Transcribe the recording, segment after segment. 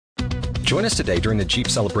Join us today during the Jeep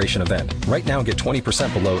Celebration event. Right now, get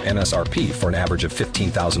 20% below MSRP for an average of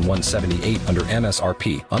 $15,178 under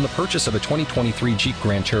MSRP on the purchase of a 2023 Jeep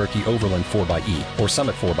Grand Cherokee Overland 4xE or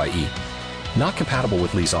Summit 4xE. Not compatible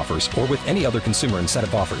with lease offers or with any other consumer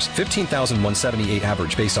incentive offers. $15,178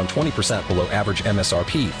 average based on 20% below average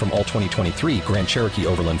MSRP from all 2023 Grand Cherokee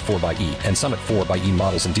Overland 4xE and Summit 4xE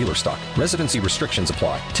models in dealer stock. Residency restrictions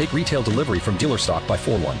apply. Take retail delivery from dealer stock by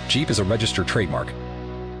 4/1. Jeep is a registered trademark.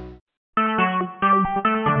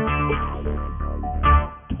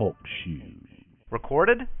 Talk shoes.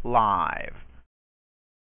 Recorded live.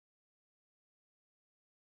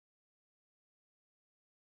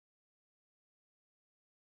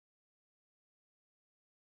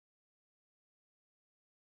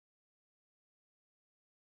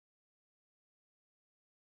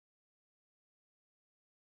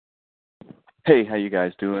 Hey, how you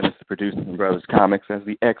guys doing? It's the producer from Brothers Comics. As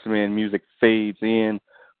the X-Men music fades in,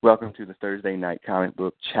 welcome to the Thursday night comic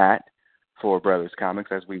book chat for Brothers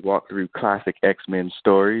Comics as we walk through classic X-Men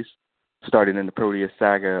stories, starting in the Proteus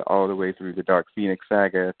saga all the way through the Dark Phoenix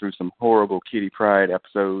saga, through some horrible Kitty Pryde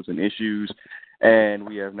episodes and issues, and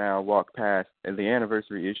we have now walked past the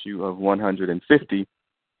anniversary issue of 150,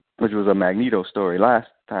 which was a Magneto story last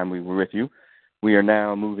time we were with you. We are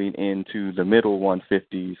now moving into the middle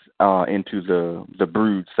 150s, into the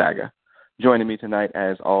Brood saga. Joining me tonight,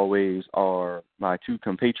 as always, are my two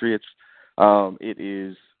compatriots. It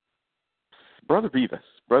is Brother Beavis.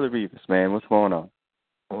 Brother Beavis, man, what's going on?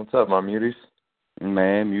 What's up, my muties?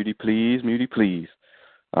 Man, muty please, muty please.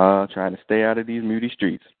 Trying to stay out of these muty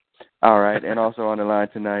streets. All right, and also on the line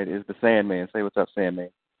tonight is the Sandman. Say what's up, Sandman.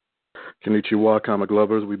 Konnichiwa, comic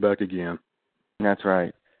lovers. We back again. That's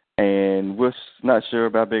right. And we're not sure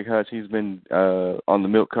about Big Hutch. He's been on the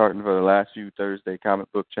milk carton for the last few Thursday comic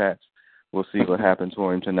book chats. We'll see what happens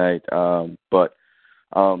for him tonight. But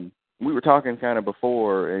we were talking kind of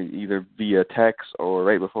before, either via text or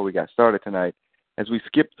right before we got started tonight, as we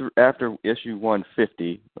skipped through after issue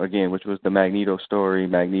 150, again, which was the Magneto story.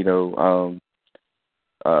 Magneto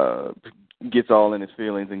gets all in his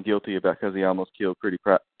feelings and guilty about because he almost killed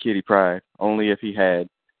Kitty Pryde, only if he had.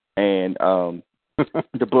 And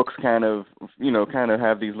the books kind of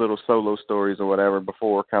have these little solo stories or whatever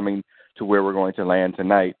before coming to where we're going to land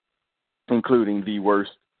tonight, including the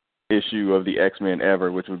worst issue of the X-Men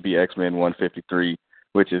ever, which would be X-Men 153,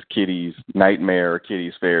 which is Kitty's Nightmare or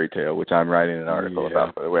Kitty's Fairy Tale, which I'm writing an article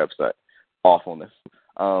about for the website. Awfulness.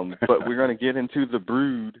 But we're going to get into the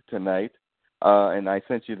Brood tonight, and I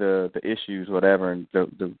sent you the issues, whatever, and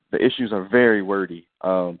the issues are very wordy,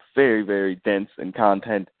 very, very dense in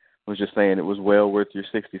content. Was just saying it was well worth your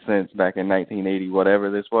 60 cents back in 1980,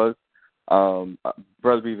 whatever this was.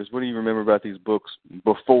 Brother Beavis, what do you remember about these books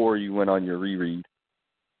before you went on your reread?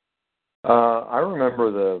 I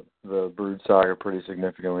remember the Brood saga pretty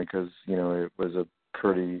significantly because, it was a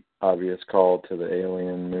pretty obvious call to the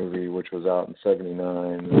Alien movie, which was out in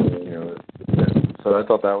 79, so I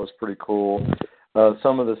thought that was pretty cool.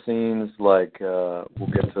 Some of the scenes, like,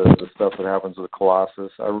 we'll get to the stuff that happens with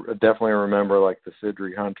Colossus. I definitely remember, like, the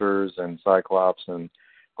Sidri Hunters and Cyclops and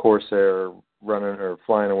Corsair running or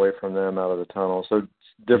flying away from them out of the tunnel. So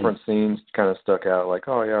different scenes kind of stuck out, like,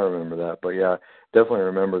 oh, yeah, I remember that. But, yeah, definitely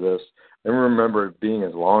remember this. I remember it being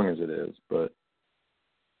as long as it is, but,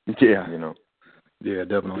 yeah. Yeah,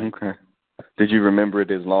 definitely. Okay. Did you remember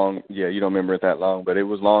it as long? Yeah, you don't remember it that long, but it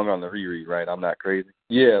was long on the reread, right? I'm not crazy.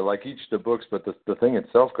 Yeah, like each of the books, but the thing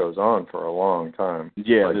itself goes on for a long time.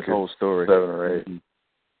 Yeah, like this whole story. 7 or 8.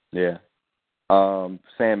 Yeah.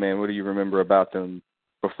 Sandman, what do you remember about them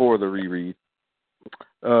before the reread?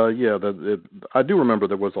 I do remember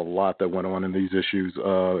there was a lot that went on in these issues,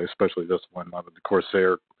 especially this one, the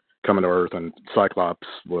Corsair coming to Earth and Cyclops,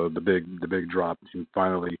 the big drop, and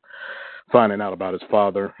finally finding out about his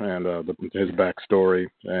father and his backstory.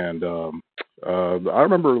 And I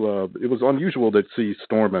remember it was unusual to see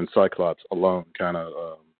Storm and Cyclops alone, kind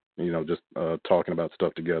of, just talking about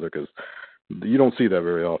stuff together, because you don't see that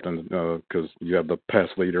very often, because you have the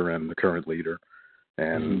past leader and the current leader.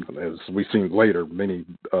 And as we've seen later, many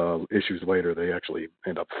issues later, they actually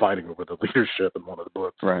end up fighting over the leadership in one of the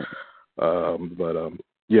books. Right.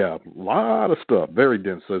 Yeah, a lot of stuff. Very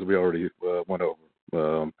dense, as we already went over.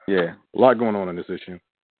 A lot going on in this issue.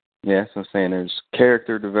 Yeah, so I'm saying there's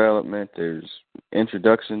character development, there's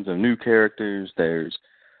introductions of new characters, there's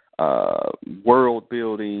world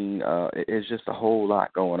building. It's just a whole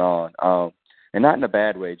lot going on. And not in a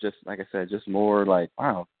bad way, just like I said, just more like,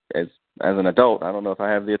 wow, as an adult, I don't know if I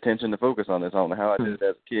have the attention to focus on this. I don't know how I did it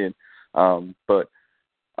as a kid. But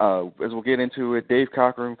as we'll get into it, Dave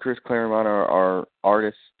Cockrum, Chris Claremont are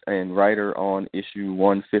artist and writer on issue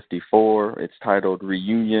 154. It's titled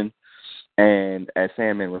Reunion. And as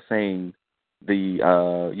Sandman was saying,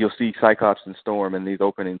 you'll see Cyclops and Storm in these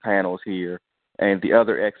opening panels here, and the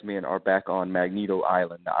other X-Men are back on Magneto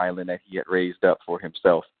Island, the island that he had raised up for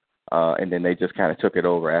himself. And then they just kind of took it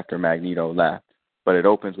over after Magneto left. But it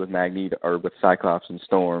opens with with Cyclops and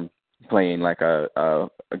Storm playing like a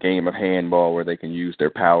game of handball where they can use their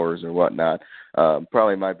powers or whatnot.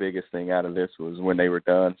 Probably my biggest thing out of this was when they were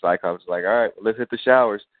done, Cyclops was like, all right, let's hit the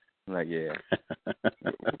showers. I'm like, yeah.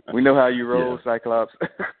 We know how you roll, yeah. Cyclops.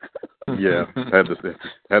 Yeah, had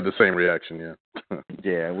the same reaction, yeah.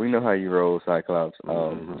 Yeah, we know how you roll, Cyclops.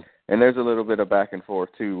 And there's a little bit of back and forth,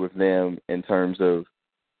 too, with them in terms of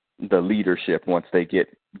the leadership once they get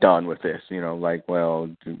done with this. You know, like, well,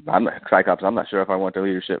 Cyclops, I'm not sure if I want the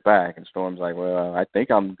leadership back. And Storm's like, well, I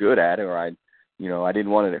think I'm good at it, or I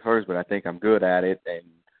didn't want it at first, but I think I'm good at it.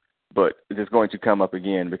 But it's going to come up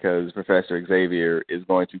again because Professor Xavier is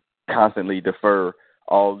going to constantly defer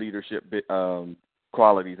all leadership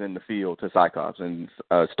qualities in the field to Cyclops, and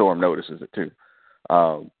Storm notices it too,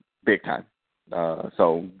 big time.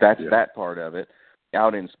 So that's that part of it.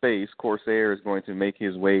 Out in space, Corsair is going to make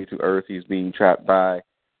his way to Earth. He's being tracked by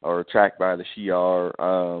the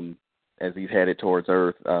Shi'ar as he's headed towards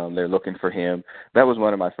Earth. They're looking for him. That was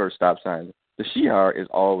one of my first stop signs. The Shi'ar is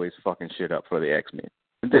always fucking shit up for the X-Men.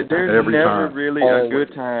 There's never really a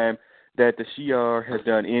good time that the Shi'ar has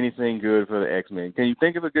done anything good for the X-Men. Can you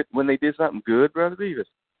think of when they did something good, Brother Beavis?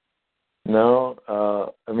 No,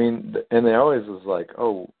 I mean, and they always was like,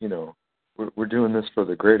 oh, you know, we're doing this for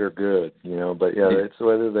the greater good, you know. But yeah, it's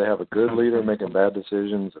whether they have a good leader making bad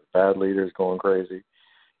decisions, bad leaders going crazy.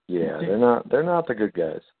 Yeah, they're not the good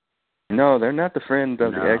guys. No, they're not the friends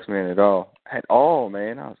of the X-Men at all,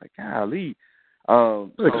 man. I was like, golly.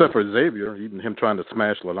 Except for Xavier, even him trying to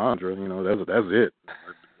smash Lalandra, you know, that's it.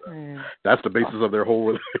 That's the basis of their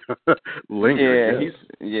whole link. Man,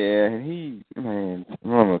 I'm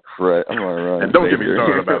gonna run. And don't get me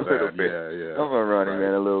started about that. Yeah. I'm gonna run him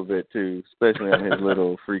in a little bit too, especially on his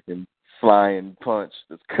little freaking flying punch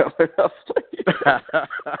that's coming up.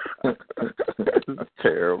 It's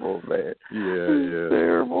terrible, man. Yeah.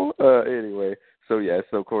 Terrible. Anyway,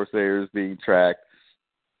 so Corsair is being tracked.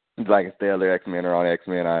 Like the other X-Men are on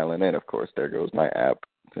X-Men Island, and of course there goes my app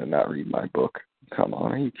to not read my book. Come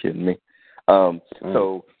on, are you kidding me? Where's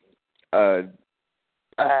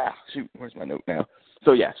my note now?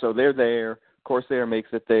 So they're there. Corsair makes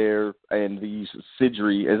it there, and the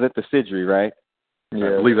Sidri, is it the Sidri, right? Yeah,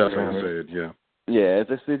 I believe that's what I said, yeah. Yeah,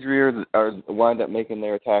 the Sidri are wind up making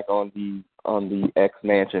their attack on the X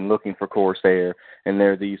mansion looking for Corsair, and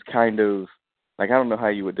they're these kind of, like, I don't know how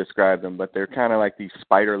you would describe them, but they're kind of like these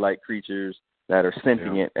spider-like creatures that are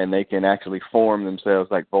sentient, and they can actually form themselves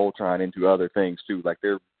like Voltron into other things too. Like,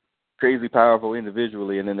 they're crazy powerful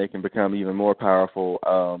individually, and then they can become even more powerful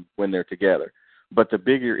when they're together. But the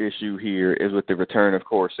bigger issue here is with the return of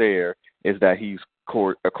Corsair, is that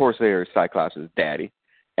Corsair is Cyclops' daddy,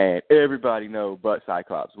 and everybody knows but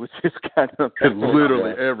Cyclops, which is kind of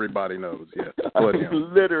literally everybody knows. Yeah,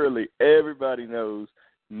 literally everybody knows.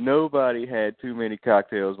 Nobody had too many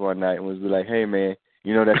cocktails one night and was like, "Hey man,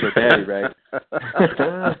 you know that's your daddy, right?"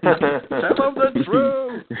 Tell them the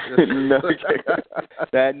truth. No,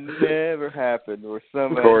 that never happened. Or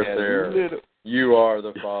somebody Corsair, you are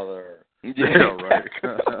the father. Yeah, right.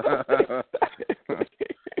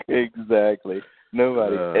 Exactly.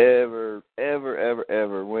 Nobody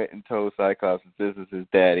ever went and told Cyclops that this is his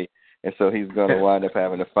daddy. And so he's going to wind up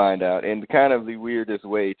having to find out. And kind of the weirdest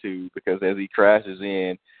way, too, because as he crashes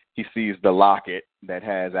in, he sees the locket that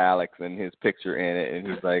has Alex and his picture in it. And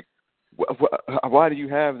he's like, why do you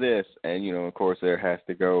have this? And, you know, of course, there has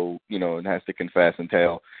to go, you know, and has to confess and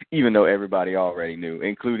tell, even though everybody already knew,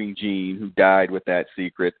 including Jean, who died with that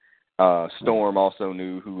secret. Storm also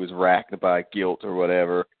knew, who was racked by guilt or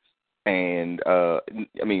whatever. And,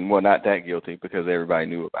 not that guilty because everybody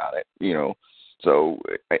knew about it, you know. So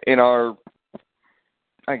in our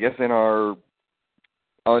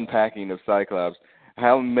unpacking of Cyclops,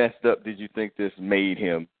 how messed up did you think this made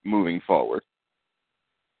him moving forward?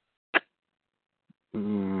 I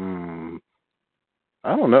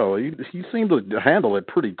don't know. He seemed to handle it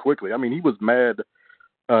pretty quickly. I mean, he was mad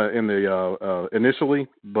in the initially,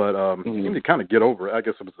 but he seemed to kind of get over it. I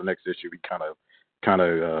guess it was the next issue. He kind of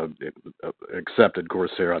accepted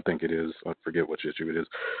Corsair, I think it is. I forget which issue it is.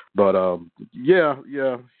 But, yeah.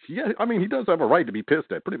 I mean, he does have a right to be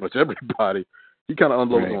pissed at pretty much everybody. He kind of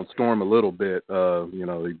unloaded on Storm a little bit, in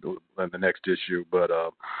the next issue. But,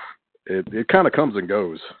 it kind of comes and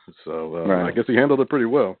goes. So right. I guess he handled it pretty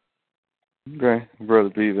well. Okay, Brother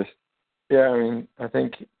Beavis. Yeah, I mean, I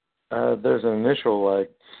think there's an initial,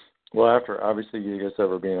 after obviously he gets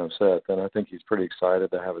over being upset, then I think he's pretty excited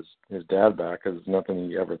to have his dad back because it's nothing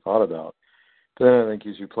he ever thought about. But then I think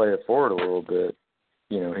as you play it forward a little bit,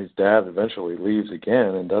 his dad eventually leaves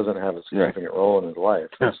again and doesn't have a significant role in his life.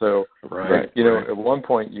 And so, at one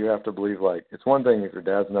point you have to believe, it's one thing if your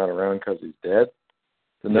dad's not around because he's dead.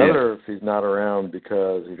 It's another if he's not around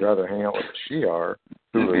because he'd rather hang out with the Shi'ar.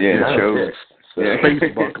 Cho.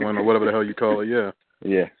 Face buckling or whatever the hell you call it,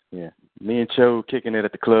 Yeah. Me and Cho kicking it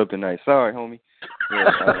at the club tonight. Sorry, homie.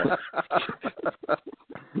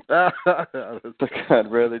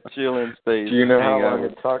 I'd rather chill in space. Do you know how long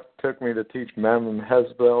it took me to teach Mammon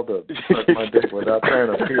Hezbel to suck my dick without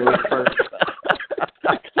trying to peel it first?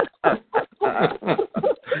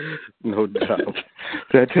 No doubt.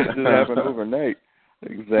 That didn't happen overnight.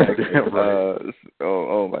 Exactly. Right.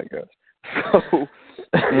 Oh my gosh. So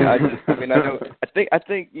I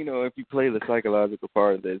think if you play the psychological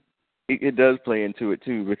part of this, it does play into it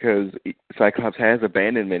too, because Cyclops has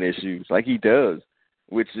abandonment issues, like he does,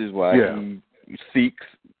 which is why he seeks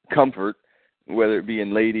comfort, whether it be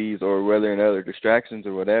in ladies or whether in other distractions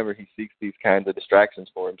or whatever. He seeks these kinds of distractions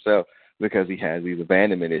for himself because he has these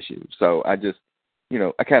abandonment issues. So I just,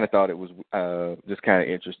 I kind of thought it was just kind of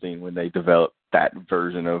interesting when they developed that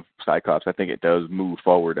version of Cyclops. I think it does move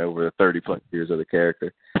forward over the 30-plus years of the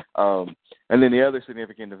character. And then the other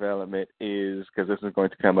significant development is, because this is going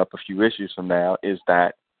to come up a few issues from now, is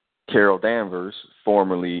that Carol Danvers,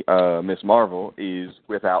 formerly Miss Marvel, is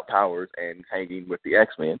without powers and hanging with the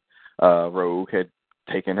X-Men. Rogue had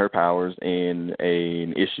taken her powers in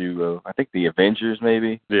an issue of, I think, the Avengers,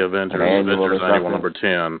 maybe? The Avengers Annual number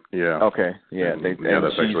 10, yeah. Okay, yeah.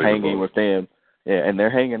 She's hanging with them. Yeah, and they're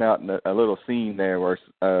hanging out in a little scene there where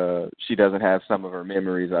she doesn't have some of her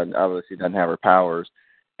memories. Obviously, doesn't have her powers.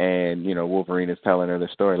 And, Wolverine is telling her the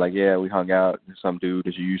story, we hung out with some dude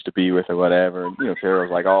that you used to be with or whatever. And,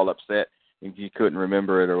 Carol's, all upset and he couldn't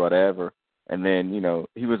remember it or whatever. And then,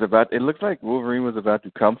 it looks like Wolverine was about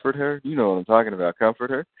to comfort her. You know what I'm talking about, comfort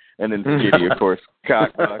her. And then Kitty, of course,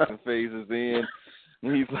 cockblocks and phases in.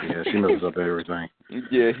 And he's like, she messes up everything.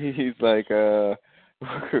 Yeah, he's like,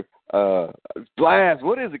 Blast,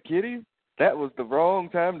 what is it, Kitty? That was the wrong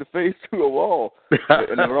time to face through a wall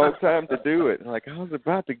and the wrong time to do it. I was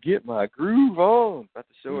about to get my groove on, about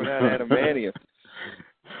to show it out of Adamantium.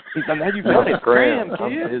 He's like, now you got it, scram,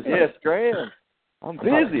 kid. Yeah, scram. I'm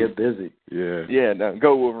busy. Get busy. Yeah. Yeah, now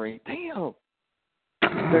go Wolverine. Damn.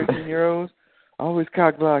 13-year-olds, always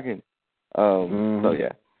cock blocking. So,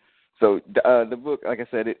 yeah. So, the book, like I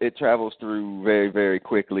said, it travels through very, very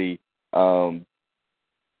quickly.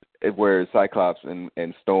 Where Cyclops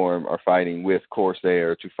and Storm are fighting with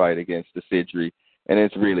Corsair to fight against the Sidri, and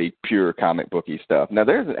it's really pure comic booky stuff. Now,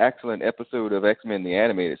 there's an excellent episode of X-Men the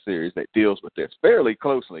Animated Series that deals with this fairly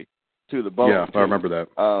closely to the bone. Yeah, I remember that.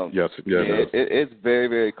 Yes, it's very,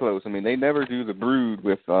 very close. I mean, they never do the Brood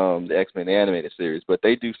with the X-Men the Animated Series, but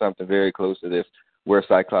they do something very close to this, where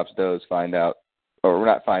Cyclops does find out, or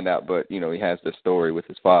not find out, but he has the story with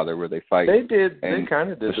his father where they fight. They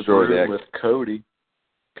kind of did the Brood with Cody.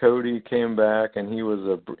 Cody came back, and he was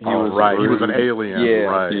he was an alien. Yeah,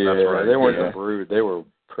 right. Yeah, that's right. They weren't a Brood. They were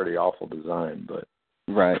pretty awful design, but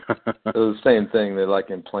right. It was the same thing. They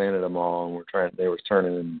implanted them all, and they were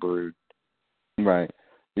turning into Brood. Right.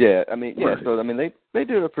 Yeah. I mean, yeah. Right. So I mean, they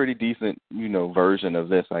did a pretty decent version of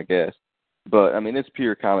this, I guess. But I mean, it's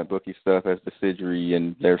pure comic booky stuff as the Sidri,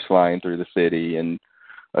 and they're flying through the city and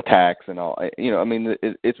attacks and all. I mean,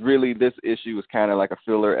 it's really, this issue is kind of like a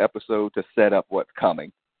filler episode to set up what's coming.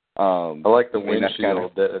 I like the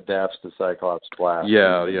windshield that adapts to Cyclops' blast.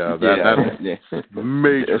 Yeah. That's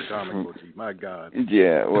major comic booky. My God.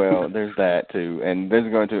 Yeah, well, there's that too, and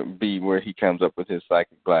there's going to be where he comes up with his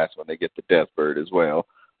psychic blast when they get the Death Bird as well,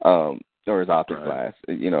 or his optic blast.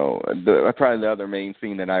 Probably the other main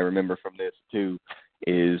scene that I remember from this too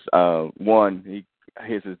is one, he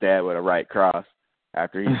hits his dad with a right cross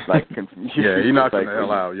after he's confused. Yeah, he knocked him the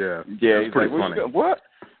hell out. Yeah, he's pretty funny. What?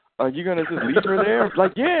 Are you going to just leave her there?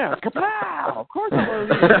 Yeah, kapow! Of course I'm going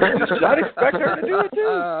to leave her. I'd expect her to do it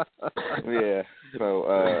too. Yeah,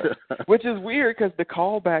 so, which is weird because the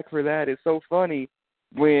callback for that is so funny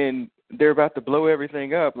when they're about to blow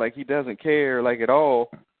everything up, he doesn't care, at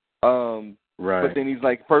all. Right. But then he's,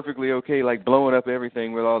 perfectly okay, blowing up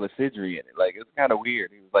everything with all the Sidri in it. It's kind of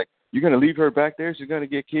weird. He was like, you're going to leave her back there? She's going to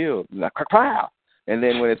get killed. He's like, kapow! And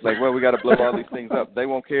then when it's we got to blow all these things up, they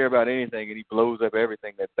won't care about anything, and he blows up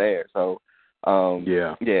everything that's there. So, they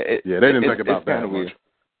didn't think about that much.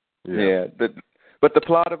 Yeah. But the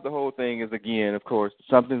plot of the whole thing is, again, of course,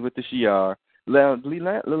 something with the Shi'ar.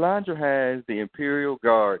 Lilandra has the Imperial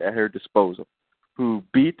Guard at her disposal, who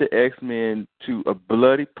beat the X-Men to a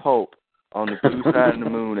bloody pulp on the blue side of the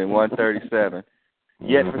moon in 137.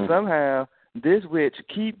 Yet, for somehow, this witch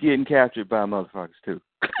keep getting captured by motherfuckers, too.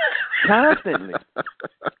 Constantly.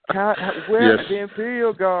 The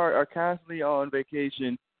Imperial Guard are constantly on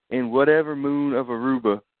vacation in whatever moon of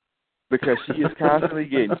Aruba, because she is constantly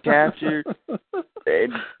getting captured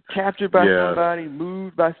by somebody,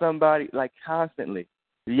 moved by somebody, like constantly.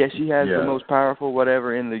 Yes, she has the most powerful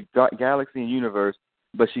whatever in the galaxy and universe,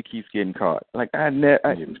 but she keeps getting caught. Like,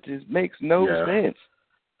 it just makes no sense.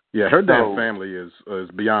 Yeah, her damn family is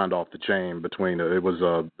beyond off the chain. Between it was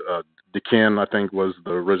DeKen, I think, was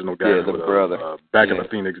the original guy. Yeah, the brother. Back in the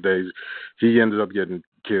Phoenix days, he ended up getting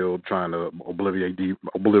killed trying to obliviate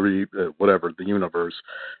whatever the universe,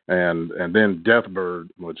 and then Deathbird,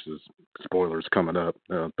 which is spoilers coming up,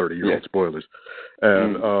 30-year-old spoilers,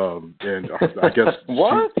 and I guess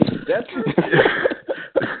what? That's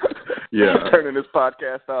yeah. I'm turning this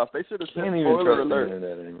podcast off. They should have said spoiler alert.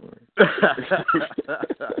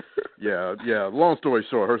 Yeah. Long story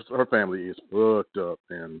short, her family is fucked up,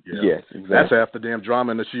 and yes, exactly. That's half the damn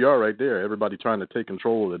drama in the Shi'ar right there. Everybody trying to take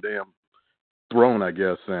control of the damn throne, I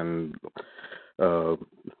guess, and It's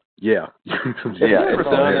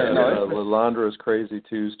Lilandra's Crazy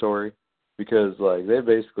 2 story, because like they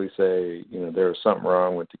basically say, there was something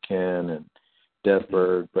wrong with DeKen and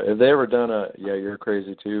Deathbird, but have they ever done a You're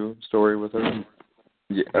Crazy 2 story with her?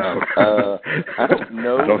 Yeah, I don't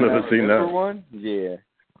know. I don't ever seen that one. Yeah,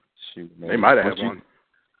 shoot, man. They might have had one.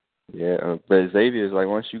 Yeah, but Xavier's like,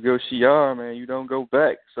 once you go Shi'ar, man, you don't go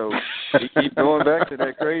back. So he keep going back to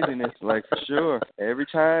that craziness, like, for sure. Every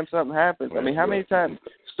time something happens. I mean, how many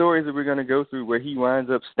stories are we going to go through where he winds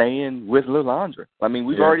up staying with Lilandra? I mean,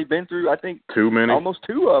 we've already been through, I think, too many, almost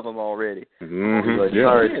 2 of them already. Like,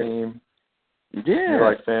 sorry, team. Yeah. You're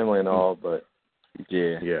like family and all, but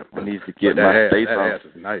yeah. I need to get my face on. That ass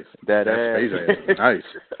is nice. That face ass is nice.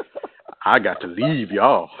 I got to leave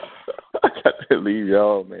y'all. I got to leave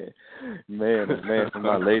y'all, man. Man, for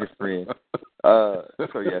my lady friend. So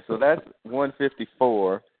that's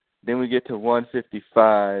 154. Then we get to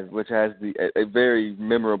 155, which has a very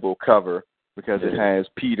memorable cover, because it has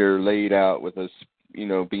Peter laid out with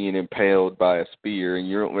being impaled by a spear, and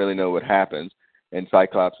you don't really know what happens. And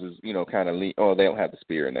Cyclops is, kind of they don't have the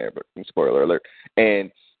spear in there, but spoiler alert.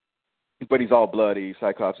 But he's all bloody.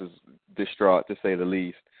 Cyclops is distraught, to say the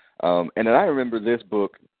least. And then I remember this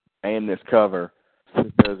book and this cover,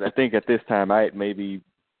 because I think at this time I had maybe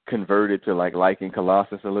converted to liking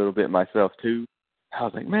Colossus a little bit myself too. I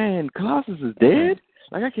was like, man, Colossus is dead?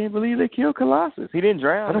 Like, I can't believe they killed Colossus. He didn't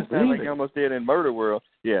drown this time like he almost did in Murder World.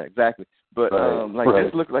 Yeah, exactly. But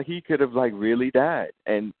this looked like he could have really died.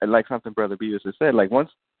 And like something Brother Beavis has said, once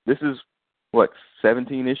this is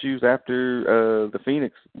 17 issues after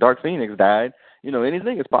the Dark Phoenix died,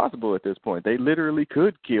 anything is possible at this point. They literally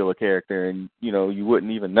could kill a character and, you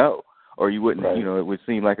wouldn't even know. Or you wouldn't, it would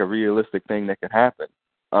seem like a realistic thing that could happen.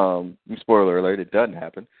 Spoiler alert, it doesn't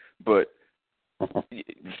happen. But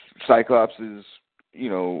Cyclops is,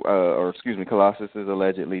 Colossus is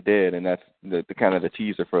allegedly dead, and that's the kind of the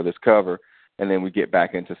teaser for this cover. And then we get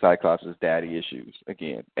back into Cyclops' daddy issues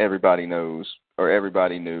again. Everybody knows, or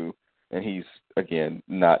everybody knew, and he's, again,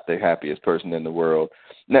 not the happiest person in the world.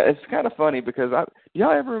 Now, it's kind of funny because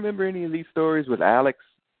y'all ever remember any of these stories with Alex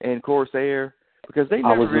and Corsair? Because they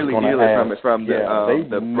never really deal from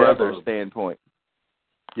the brother standpoint.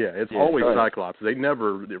 Yeah, it's always Cyclops. They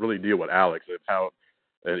never really deal with Alex. I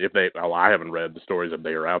haven't read the stories if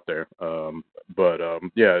they are out there.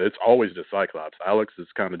 It's always the Cyclops. Alex is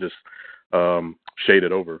kind of just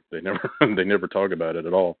shaded over. They never talk about it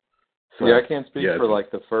at all. So, I can't speak for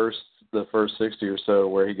the first 60 or so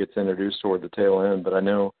where he gets introduced toward the tail end, but I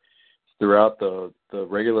know throughout the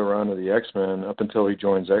regular run of the X-Men up until he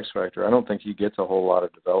joins X-Factor, I don't think he gets a whole lot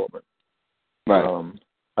of development. Right.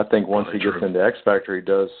 I think once he gets into X-Factor, he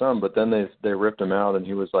does some, but then they ripped him out, and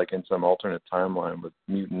he was in some alternate timeline with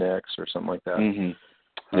Mutant X or something like that.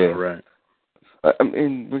 Mm-hmm. Yeah, right. I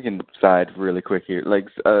mean, we can decide really quick here. I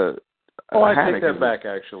take that back.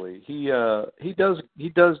 Actually, he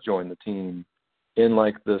does join the team in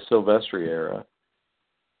the Silvestri era.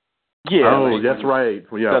 Yeah. That's right.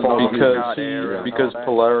 Yeah. Because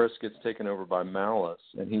Polaris gets taken over by Malice,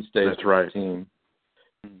 and he stays with the team.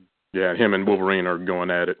 Yeah, him and Wolverine are going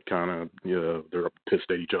at it, kind of. They're pissed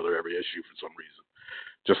at each other every issue for some reason.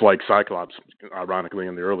 Just like Cyclops, ironically,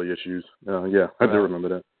 in the early issues. I do remember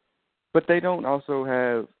that. But they don't also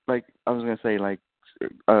have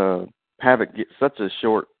Havoc gets such a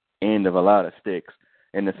short end of a lot of sticks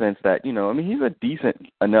in the sense that, you know, I mean, he's a decent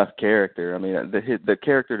enough character. I mean, the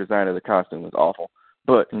character design of the costume was awful,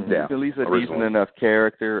 but he's at least a decent enough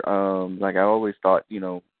character. Like I always thought, you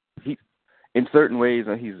know, he, in certain ways,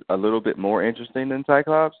 he's a little bit more interesting than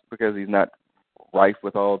Cyclops because he's not rife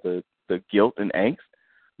with all the guilt and angst.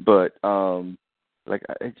 But like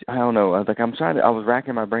I don't know. I was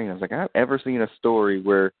racking my brain. I was like, I've ever seen a story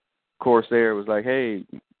where Corsair was like, "Hey,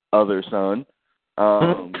 other son, you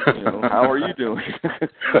know, how are you doing?"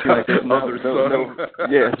 Like, there's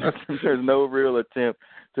there's no real attempt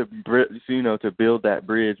to build that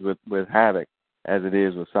bridge with Havoc as it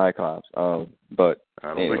is with Cyclops. But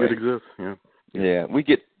I don't think it exists. Yeah, we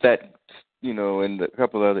get that, you know, in a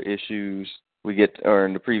couple other issues.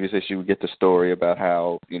 In the previous issue, we get the story about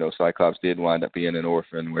how, you know, Cyclops did wind up being an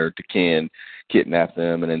orphan where Tekken kidnapped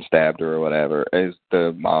them and then stabbed her or whatever as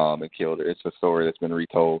the mom and killed her. It's a story that's been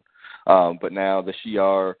retold. But now the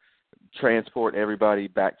Shi'ar transport everybody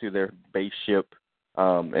back to their base ship,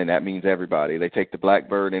 and that means everybody. They take the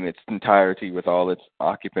Blackbird in its entirety with all its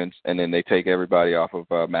occupants, and then they take everybody off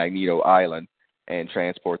of Magneto Island and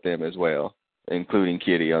transport them as well, including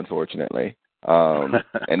Kitty, unfortunately.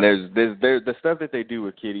 And there's the stuff that they do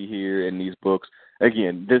with Kitty here in these books.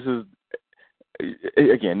 Again, this is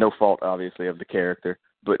no fault obviously of the character,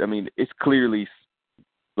 but I mean it's clearly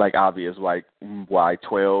like obvious why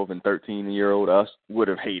 12 and 13-year-old us would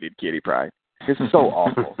have hated Kitty Pryde. It's so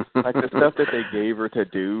awful. Like the stuff that they gave her to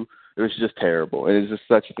do, it was just terrible. It was just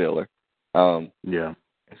such filler. Yeah.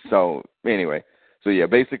 So anyway,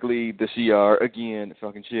 basically the Shi'ar again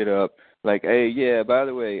fucking shit up. Like, hey, yeah, by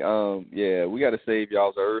the way, we got to save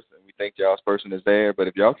y'all's Earth, and we think y'all's person is there, but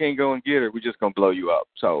if y'all can't go and get her, we're just going to blow you up.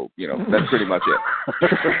 So, you know, that's pretty much it.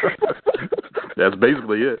 That's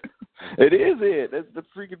basically it. It is it. That's the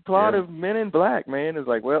freaking plot of Men in Black, man. It's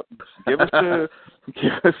like, well, give us the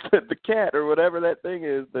cat or whatever that thing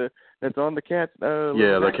is that's on the cat's the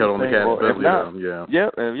cat on the cat's belt,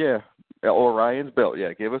 yeah. Orion's belt,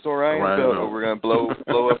 yeah. Give us Orion's belt or we're going to blow up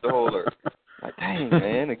the whole Earth. Like, dang,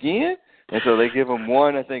 man, again? And so they give him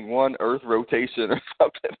one Earth rotation or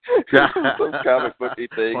something. Some comic booky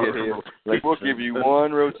thing in here. Like, we'll give you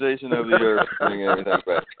one rotation of the Earth to bring everything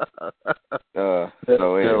back. So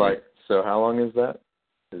anyway. They're like, so how long is that?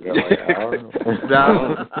 Is that like an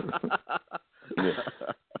hour? Yeah.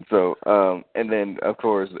 So, and then, of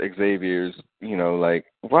course, Xavier's, you know, like,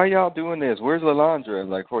 why y'all doing this? Where's Lilandra? And,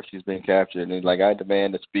 like, of course, she's been captured. And, like, I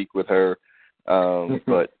demand to speak with her.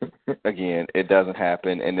 But again, it doesn't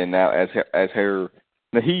happen. And then now, as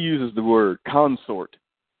he uses the word consort,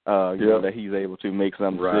 know, that he's able to make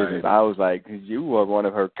some decisions. I was like, you are one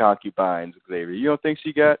of her concubines, Xavier. You don't think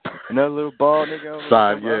she got another little bald nigga on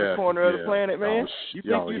the other corner of the planet, man? You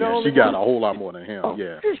think you don't? She got a whole lot more than him.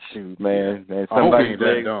 Shoot, man. I hope he ain't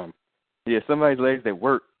that dumb. Yeah, somebody's legs they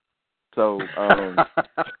work. So, they're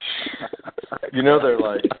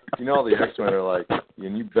like, all the X-Men are like,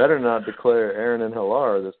 and you better not declare Aaron and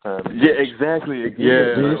Halar this time. Yeah, exactly.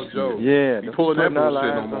 No joke. Yeah. You pulling that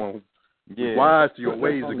bullshit no more. Yeah. Wise to your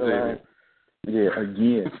ways, Xavier. Yeah,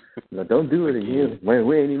 again. No, don't do it again. Man,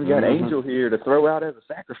 we ain't even got Angel here to throw out as a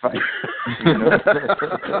sacrifice.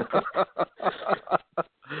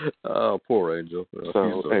 Oh, poor Angel.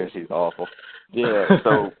 She's awful. Yeah,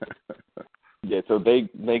 so they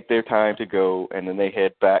make their time to go, and then they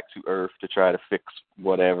head back to Earth to try to fix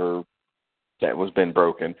whatever that was been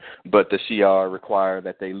broken. But the Shi'ar require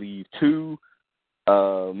that they leave two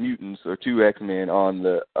mutants or two X-Men on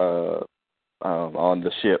the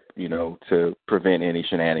ship, to prevent any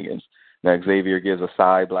shenanigans. Now Xavier gives a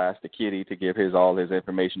side blast to Kitty to give all his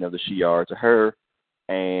information of the Shi'ar to her,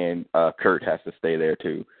 and Kurt has to stay there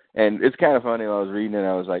too. And it's kind of funny. When I was reading it,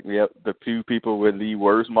 I was like, "Yep, the two people with the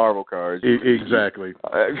worst Marvel cards." Exactly.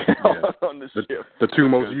 On the ship. The two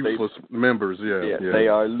most useless members. Yeah, they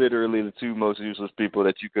are literally the two most useless people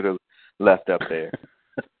that you could have left up there.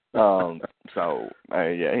 It's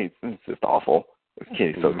just awful.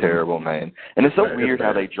 Kitty's so terrible, man. And it's so weird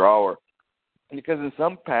how they draw her, because in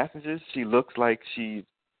some passages she looks like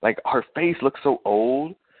her face looks so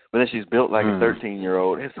old. But then she's built like a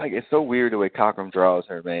 13-year-old. It's so weird the way Cockrum draws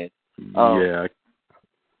her, man.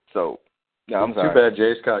 So, I'm sorry. Too bad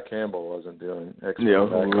J. Scott Campbell wasn't doing X-Men. Oh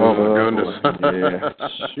my goodness.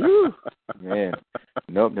 Shoo. Man.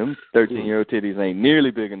 Nope, them 13-year-old titties ain't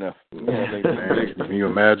nearly big enough. Can you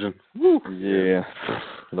imagine? Woo. Yeah.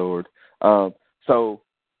 Lord. So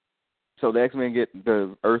the X-Men get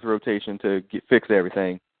the Earth rotation to fix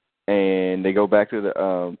everything. And they go back to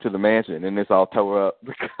the mansion, and it's all tore up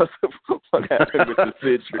because of what happened with the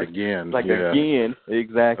Sentry. Again,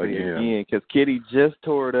 exactly, because Kitty just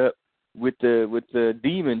tore it up with the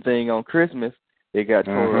demon thing on Christmas, it got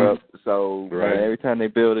tore up. So every time they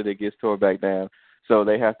build it, it gets tore back down. So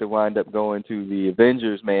they have to wind up going to the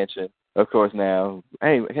Avengers mansion. Of course, now,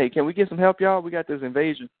 hey, can we get some help, y'all? We got this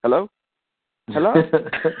invasion. Hello?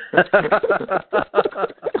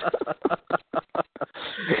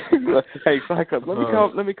 Hey, Cyclops, let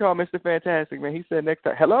me call Mr. Fantastic, man. He said next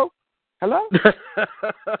time. Hello?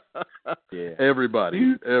 Yeah.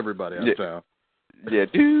 Everybody uptown. Yeah.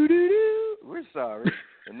 Do. We're sorry.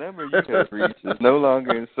 The number you have reached is no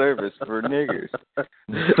longer in service for niggers.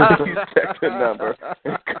 Please check the number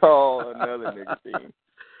and call another nigger team.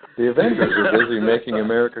 The Avengers are busy making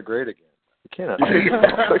America great again. You cannot.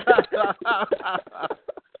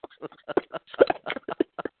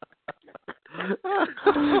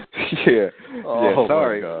 Yeah. Oh,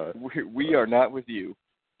 sorry. my God. We are not with you.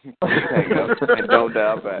 Hang up and don't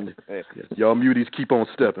dial back. Yeah. Y'all muties keep on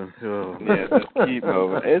stepping. Oh. Yeah, just keep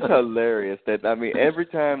moving. It's hilarious that, every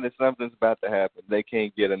time that something's about to happen, they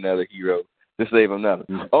can't get another hero to save them.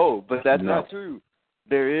 Oh, but that's not true.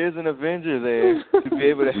 There is an Avenger there to be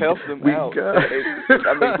able to help them out.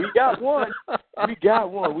 We got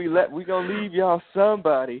one. We gonna leave y'all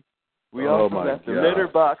somebody. We also left the litter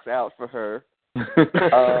box out for her.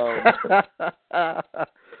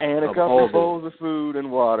 And a couple bowls of food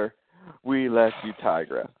and water. We left you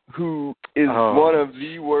Tigra, who is one of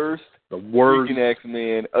the worst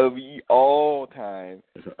X-Men of all time.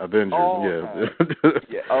 Avengers,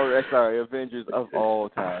 Avengers of all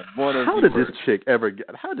time. How does this chick ever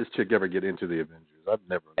get into the Avengers? I've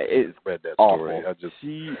never read that story.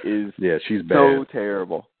 She is she's bad. So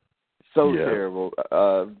terrible. Terrible.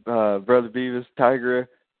 Brother Beavis, Tigra,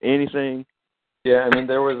 anything. Yeah,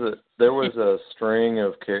 there was a string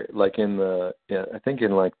of I think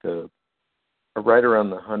in right around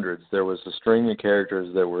the hundreds, there was a string of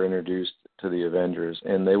characters that were introduced to the Avengers,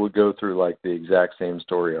 and they would go through the exact same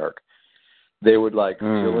story arc. They would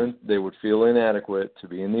feel inadequate to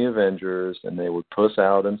be in the Avengers, and they would puss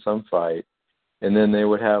out in some fight, and then they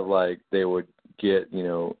would have they would get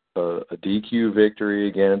a DQ victory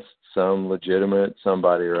against some legitimate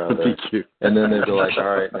somebody or other, and then they'd be like,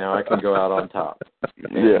 all right, now I can go out on top.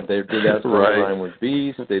 And they did that storyline with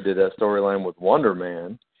Beast. They did that storyline with Wonder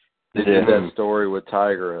Man. They did that story with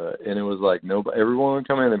Tigra, and it was everyone would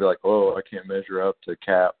come in and be like, oh, I can't measure up to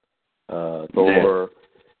Cap, Thor,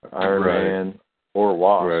 Iron Man, or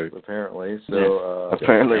Wasp, apparently. So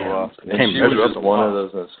apparently Wasp. And she was just one of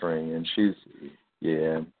those in a string, and she's,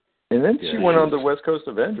 And then she went on to West Coast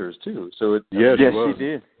Avengers, too. So she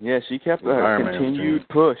did. Yeah, she kept a continued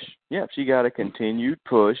push. Yeah, she got a continued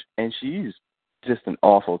push, and she's just an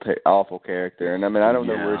awful character. And, I don't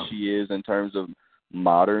know where she is in terms of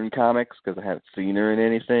modern comics, because I haven't seen her in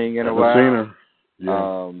anything in a while. Seen her.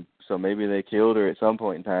 Yeah. So maybe they killed her at some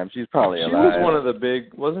point in time. She's probably alive. She was one of the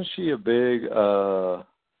big, wasn't she a big, oh,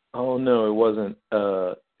 no, it wasn't.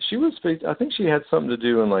 She was, I think she had something to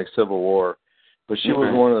do in, Civil War. But she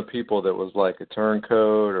was one of the people that was a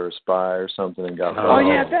turncoat or a spy or something and got. Oh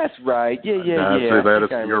yeah, that's right. Yeah.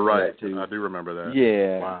 You're right. I do remember that.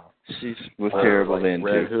 Yeah. Wow. She was terrible then.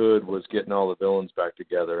 Red Hood was getting all the villains back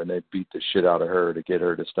together, and they beat the shit out of her to get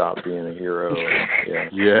her to stop being a hero.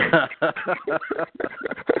 Yeah.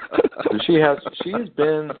 So she's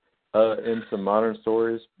been in some modern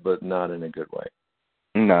stories, but not in a good way.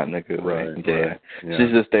 Not in a good way. Yeah.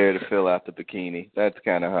 She's just there to fill out the bikini. That's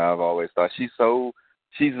kind of how I've always thought. She's so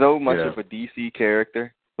much of a DC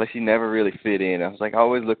character. She never really fit in. I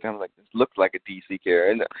always looked at her this looks like a DC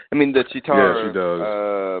character. And the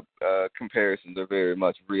Chitara comparisons are very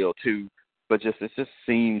much real too. But it just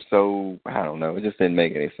seems so, I don't know, it just didn't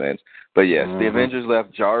make any sense. But yes, the Avengers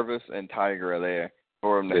left Jarvis and Tigra there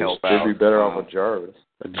for them to help out. They'd be better off with Jarvis.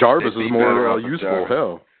 Jarvis is more useful,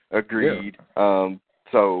 hell. Agreed. Yeah.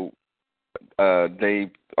 So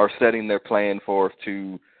they are setting their plan forth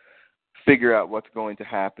to figure out what's going to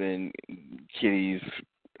happen. Kitty's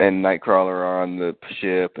and Nightcrawler are on the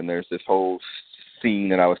ship, and there's this whole scene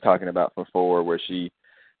that I was talking about before where she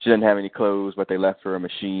didn't have any clothes, but they left her a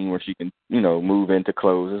machine where she can, move into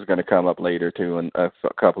clothes. This is going to come up later, too, and a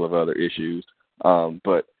couple of other issues.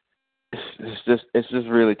 But it's just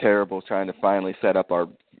really terrible trying to finally set up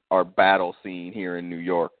our battle scene here in New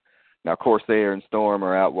York. Now, Corsair and Storm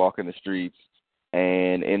are out walking the streets,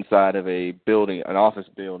 and inside of an office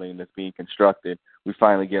building that's being constructed, we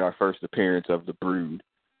finally get our first appearance of the Brood.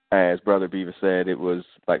 As Brother Beavis said, it was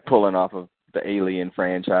like pulling off of the Alien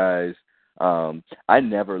franchise. I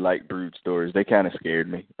never liked Brood stories. They kind of scared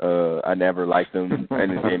me. I never liked them,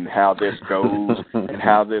 and how this goes,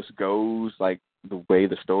 like the way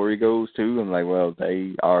the story goes, too. I'm like, well,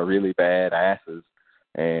 they are really bad asses.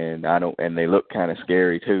 and they look kind of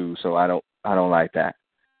scary too. So I don't like that.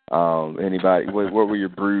 Anybody? What were your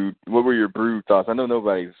brood? What were your brood thoughts? I know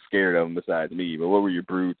nobody's scared of them besides me, but what were your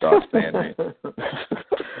brood thoughts, man?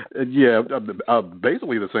 Yeah,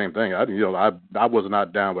 basically the same thing. I was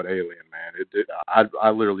not down with Alien, man. I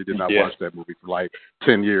literally did not watch that movie for like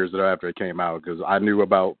 10 years after it came out because I knew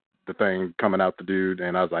about the thing coming out the dude,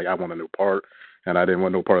 and I was like, I want a new part, and I didn't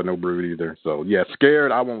want no part of no brood either. So yeah,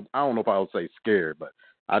 scared. I don't know if I would say scared, but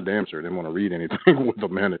I damn sure didn't want to read anything with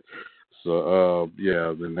them in it. So yeah,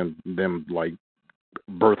 and then them like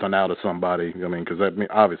birthing out of somebody. I mean, because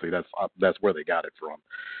obviously that's where they got it from.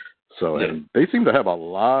 So and they seem to have a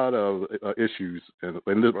lot of issues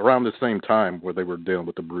around the same time where they were dealing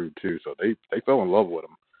with the brood too. So they fell in love with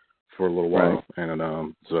them for a little while,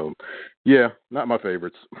 and so yeah, not my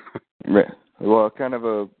favorites. Well, kind of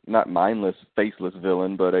a not mindless, faceless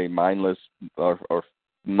villain, but a mindless or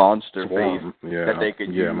monster face that they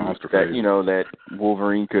could use. Monster that face. That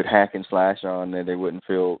Wolverine could hack and slash on, and they wouldn't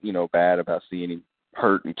feel bad about seeing him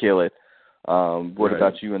hurt and kill it. What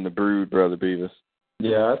about you and the brood, Brother Beavis?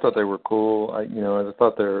 Yeah, I thought they were cool. I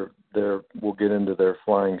thought we'll get into their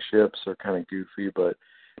flying ships are kind of goofy, but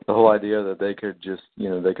the whole idea that they could just,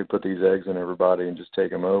 they could put these eggs in everybody and just take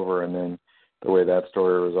them over, and then the way that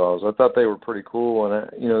story resolves, I thought they were pretty cool. And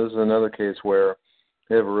this is another case where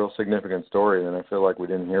they have a real significant story, and I feel like we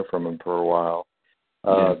didn't hear from them for a while.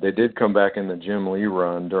 They did come back in the Jim Lee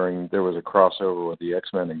run there was a crossover with the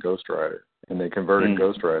X-Men and Ghost Rider, and they converted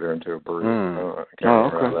Ghost Rider into a bird. I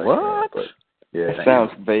can't remember what? But yeah, it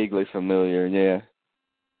sounds vaguely familiar. Yeah,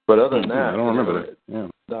 but other than that, I don't remember that. Yeah,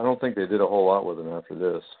 I don't think they did a whole lot with him after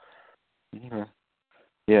this.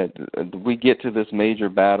 Yeah, we get to this major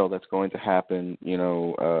battle that's going to happen.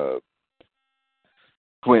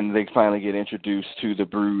 When they finally get introduced to the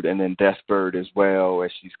brood, and then Deathbird as well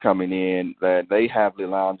as she's coming in. That they have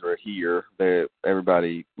Lilandra here.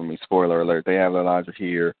 Spoiler alert, they have Lilandra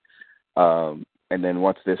here. And then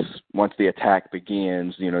once the attack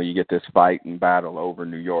begins, you get this fight and battle over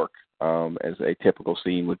New York, as a typical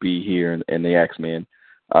scene would be here in the X-Men.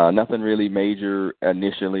 Nothing really major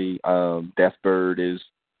initially. Deathbird is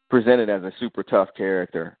presented as a super tough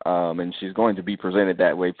character, and she's going to be presented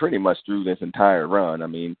that way pretty much through this entire run. I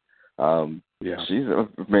mean,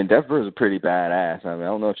 Deathbird is a pretty badass. I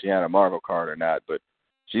don't know if she had a Marvel card or not, but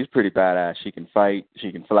she's pretty badass. She can fight,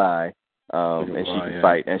 she can fly. And she can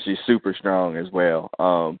fight, and she's super strong as well.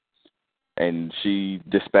 And she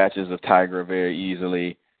dispatches of Tigra very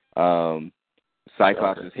easily.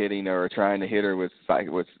 Cyclops is hitting her or trying to hit her with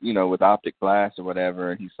optic blast or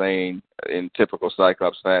whatever, and he's saying in typical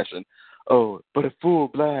Cyclops fashion, "Oh, but a full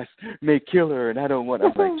blast may kill her, and I don't want."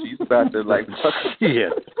 I'm like, she's about to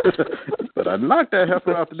but I knocked that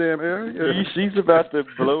heifer out the damn air. Yeah. She's about to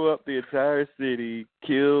blow up the entire city,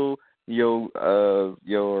 kill your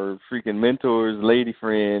freaking mentor's lady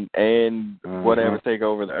friend, and whatever, take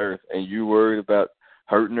over the earth, and you worried about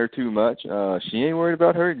hurting her too much. She ain't worried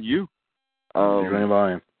about hurting you. You ain't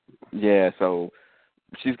lying. Yeah, so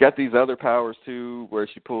she's got these other powers too, where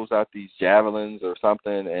she pulls out these javelins or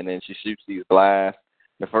something, and then she shoots these blasts.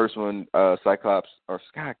 The first one, Cyclops, or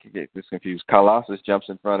Scott could get this confused. Colossus jumps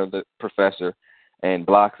in front of the professor and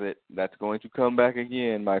blocks it. That's going to come back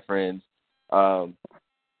again, my friends.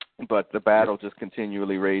 But the battle just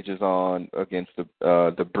continually rages on against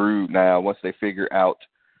the brood. Now, once they figure out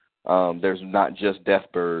there's not just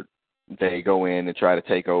Deathbird, they go in and try to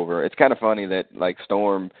take over. It's kind of funny that, like,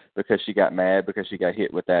 Storm, because she got mad because she got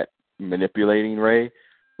hit with that manipulating ray,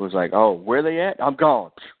 was like, "Oh, where they at? I'm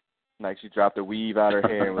gone." Like, she dropped a weave out her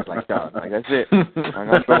hair and was like, "Done. Like, that's it.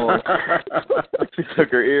 I'm gone." She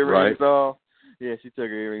took her earrings off. Yeah, she took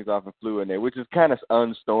her earrings off and flew in there, which is kind of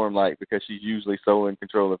unstorm-like because she's usually so in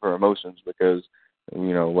control of her emotions because,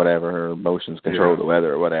 whatever, her emotions control the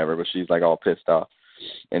weather or whatever, but she's, like, all pissed off.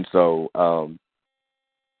 And so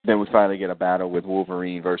then we finally get a battle with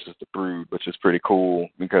Wolverine versus the Brood, which is pretty cool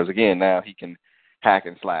because, again, now he can hack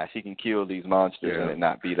and slash. He can kill these monsters and it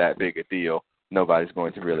not be that big a deal. Nobody's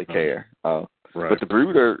going to really care. But the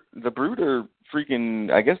Brood are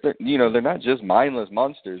freaking, I guess they're not just mindless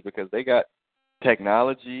monsters because they got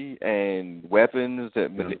technology and weapons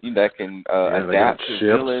that can adapt to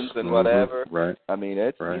villains and whatever. Right. I mean,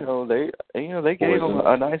 it's they gave them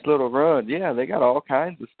a nice little run. Yeah, they got all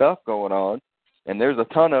kinds of stuff going on, and there's a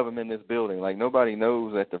ton of them in this building. Like, nobody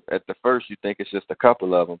knows at the first you think it's just a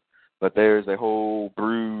couple of them, but there's a whole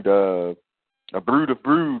brood, a brood of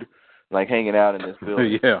brood, like, hanging out in this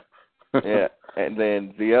building. Yeah, and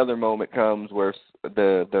then the other moment comes where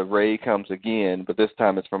the ray comes again, but this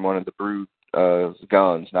time it's from one of the brood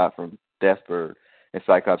guns, not from Deathbird, and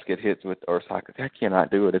Cyclops gets hit with, or Cyclops, I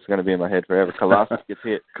cannot do it. It's going to be in my head forever. Colossus gets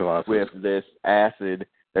hit with this acid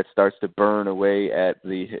that starts to burn away at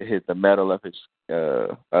the metal of his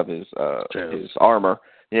armor.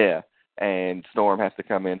 Yeah, and Storm has to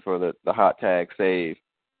come in for the hot tag save.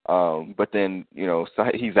 But then,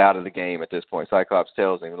 he's out of the game at this point. Cyclops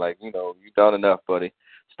tells him, like, you've done enough, buddy.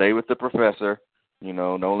 Stay with the professor.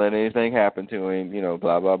 Don't let anything happen to him,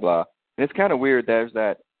 blah, blah, blah. And it's kind of weird. There's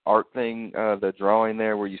that art thing, the drawing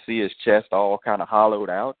there where you see his chest all kind of hollowed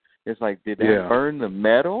out. It's like, did that burn the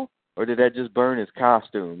metal or did that just burn his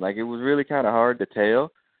costume? Like, it was really kind of hard to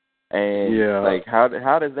tell. And, like, how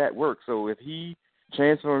does that work? So if he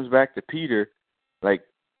transforms back to Peter, like,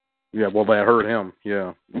 yeah, well, that hurt him.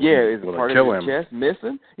 Yeah. Yeah, is part of his chest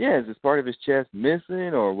missing? Yeah, is this part of his chest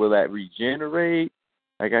missing, or will that regenerate?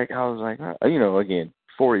 Like, I was like, again,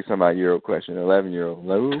 40-some-odd-year-old question, 11-year-old.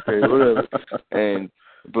 Like, okay, whatever.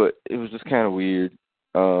 But it was just kind of weird.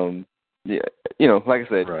 Like I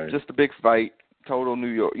said, just a big fight, total New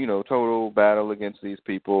York, total battle against these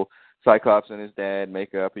people. Cyclops and his dad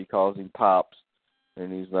make up. He calls him Pops.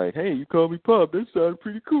 And he's like, hey, you call me Pop. That sounded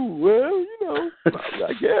pretty cool. Well,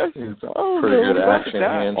 I guess. It's pretty good action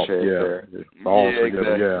handshake there.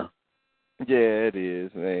 Yeah, it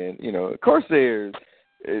is, man. Corsair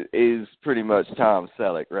is pretty much Tom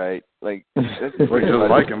Selleck, right? Like, that's just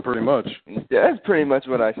like him, pretty much. Yeah, that's pretty much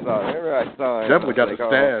what I saw. Whenever I saw him, definitely got the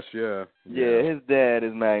stash, yeah. Yeah, his dad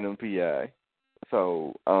is Magnum P.I.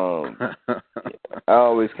 So, I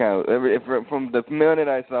always kind of, from the minute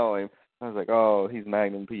I saw him, I was like, oh, he's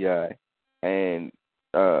Magnum P.I. And,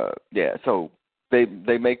 so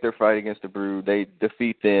they make their fight against the Brood. They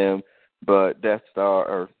defeat them, but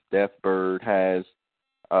Deathbird has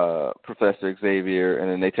Professor Xavier,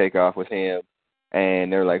 and then they take off with him.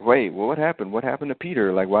 And they're like, wait, well, what happened? What happened to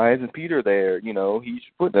Peter? Like, why isn't Peter there? He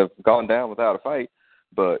wouldn't have gone down without a fight.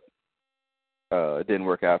 But it didn't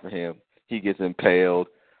work out for him. He gets impaled.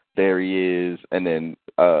 There he is. And then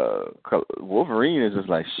Wolverine is just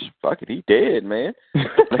like, fuck it, he dead, man. He's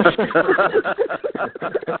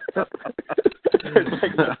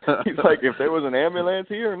like, if there was an ambulance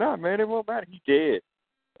here or not, man, it won't matter. He dead.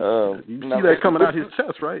 You see that coming out his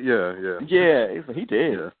chest, right? Yeah. Yeah, he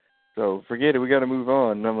did. Yeah. So forget it. We got to move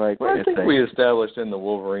on. And I'm like, well, I think we established in the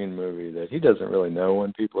Wolverine movie that he doesn't really know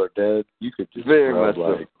when people are dead. You could just very much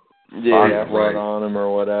like blood on him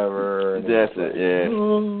or whatever. And that's it.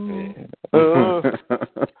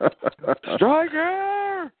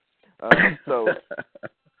 Striker. So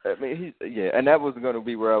I mean, and that was going to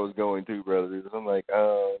be where I was going to, brother. I'm like,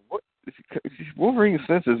 what? Wolverine's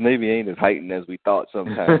senses maybe ain't as heightened as we thought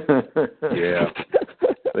sometimes. Yeah,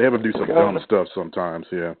 they have to do some dumb stuff sometimes.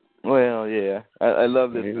 Yeah. Well, yeah, I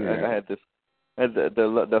love this. Yeah. I had this.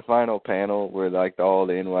 The final panel where like all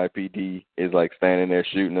the NYPD is like standing there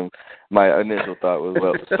shooting them. My initial thought was,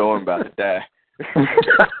 well, Storm about to die.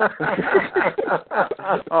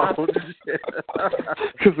 Oh shit!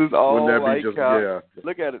 Because it's all white cops. Yeah.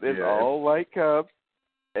 Look at it. It's all white cops,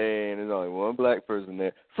 and there's only one black person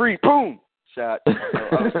there. Free, boom, shot.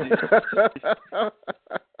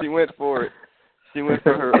 She went for it. She went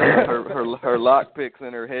for her lockpicks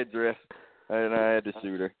and her headdress, and I had to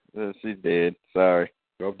shoot her. She's dead. Sorry.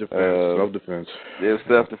 Self-defense. It was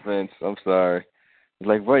self-defense. I'm sorry.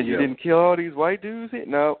 Like, what, you didn't kill all these white dudes?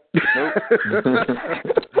 No. Nope.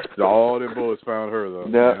 All them bullets found her, though.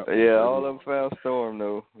 No, all of them found Storm,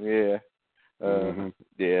 though. Yeah.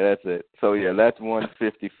 Yeah, that's it. So, that's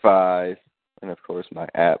 155. And, of course, my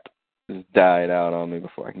app just died out on me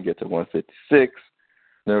before I can get to 156.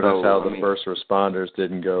 Notice how the first responders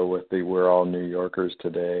didn't go with the "We're all New Yorkers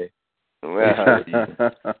today." Well,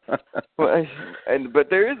 but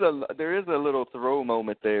there is a little throw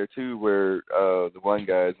moment there too, where the one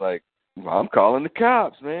guy's like, well, "I'm calling the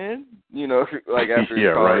cops, man." Like after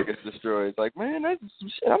his car gets destroyed, it's like, "Man, that's some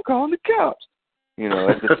shit. I'm calling the cops."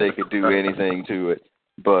 As if they could do anything to it.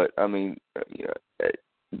 But I mean,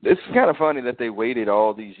 it's kind of funny that they waited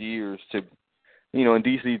all these years to. And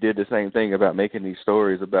DC did the same thing about making these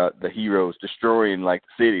stories about the heroes destroying, like,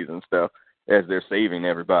 cities and stuff as they're saving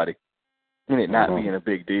everybody. And it not being a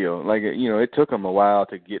big deal. Like, it took them a while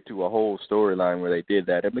to get to a whole storyline where they did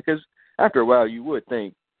that. And because after a while you would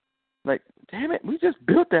think, like, damn it, we just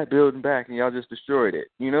built that building back and y'all just destroyed it.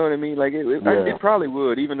 You know what I mean? Like, it probably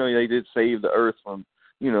would, even though they did save the Earth from,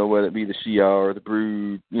 whether it be the Shi'ar or the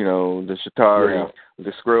Brood, the Chitauri,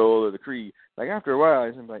 the Skrull or the Kree. Like, after a while,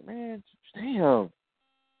 it's like, man, damn.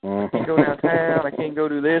 I can't go downtown. I can't go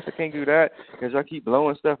do this. I can't do that because y'all keep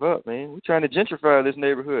blowing stuff up, man. We're trying to gentrify this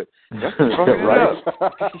neighborhood. Y'all keep fucking it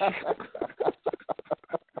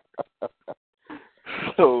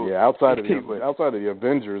up. So yeah, outside of the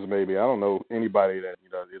Avengers, maybe I don't know anybody that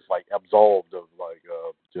is like absolved of like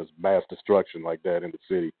just mass destruction like that in the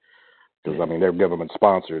city. Because I mean they're government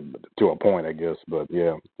sponsored to a point, I guess. But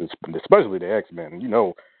yeah, especially the X-Men.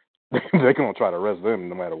 They're gonna try to arrest them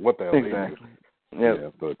no matter what the hell they do. Yep. Yeah,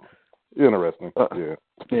 but interesting.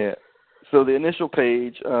 Yeah. So the initial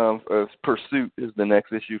page of Pursuit is the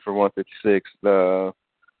next issue for 156.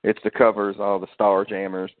 It's the covers, all the Star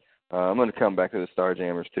Jammers. I'm going to come back to the Star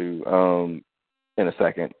Jammers too in a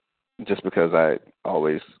second, just because I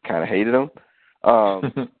always kind of hated them.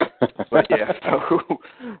 But yeah,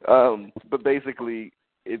 but basically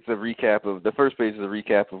it's a recap of the first page is a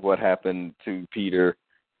recap of what happened to Peter,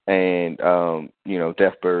 and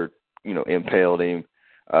Deathbird, impaled him.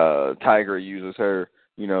 Tiger uses her.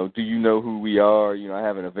 Do you know who we are? I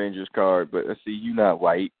have an Avengers card, but see, you're not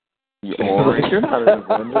white. You're orange. You're not an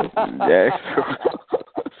Avenger. Yeah.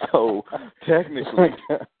 So technically,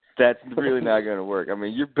 that's really not going to work. I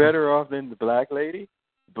mean, you're better off than the black lady,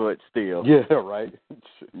 but still. Yeah, right.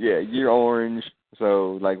 Yeah, you're orange.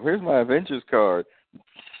 So, where's my Avengers card?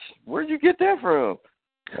 Where'd you get that from?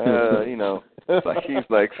 He's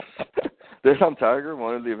like, there's some Tiger,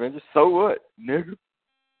 one of the Avengers. So what, nigga?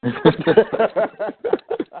 You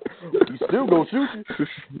still gonna shoot you?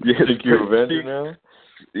 Yeah, think you're Avenger now?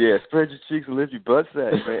 Yeah, spread your cheeks and lift your butt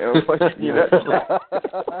sack, man.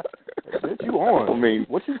 Bitch, you on? I mean,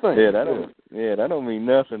 what you think? That don't mean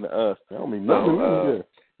nothing to us. That don't mean nothing.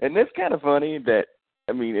 And it's kind of funny that,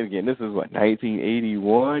 I mean, again, this is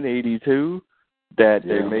 1981, 82, that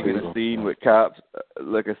they're making a scene with cops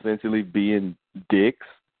essentially being dicks.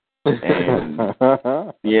 And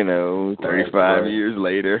 35 years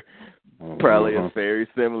later, probably a very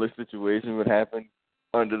similar situation would happen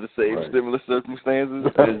under the same similar circumstances.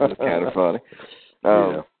 It's just kind of funny.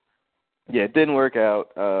 It didn't work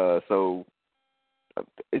out. So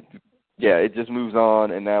it just moves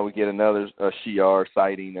on, and now we get another Shi'ar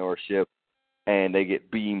sighting or ship, and they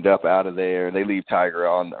get beamed up out of there, and they leave Tiger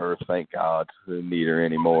on Earth. Thank God, they don't need her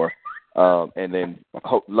anymore. And then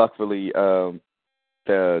luckily,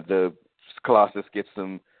 the Colossus gets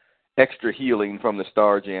some extra healing from the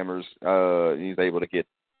Star Jammers. He's able to get,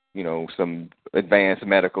 some advanced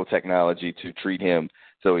medical technology to treat him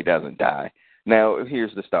so he doesn't die. Now,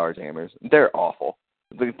 here's the Star Jammers. They're awful.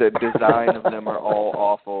 The design of them are all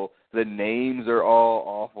awful. The names are all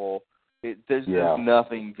awful. There's just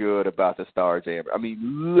nothing good about the Star Jammer. I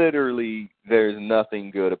mean, literally, there's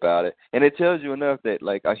nothing good about it. And it tells you enough that,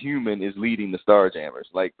 a human is leading the Star Jammers.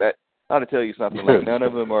 That ought to tell you something. None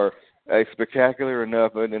of them are spectacular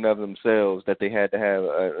enough in and of themselves that they had to have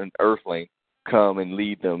an Earthling come and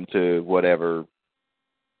lead them to whatever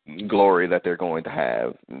glory that they're going to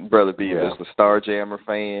have. Brother B is just a Star Jammer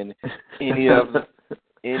fan. Any of them,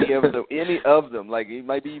 it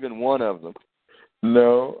might be even one of them.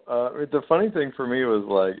 No, the funny thing for me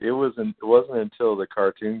was it wasn't until the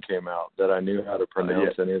cartoon came out that I knew how to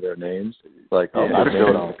pronounce any of their names. Chode.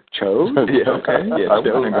 Okay, I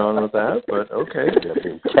wouldn't have gone with that, but okay.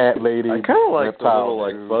 Cat lady. I kind of like the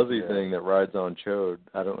little fuzzy thing that rides on Chode.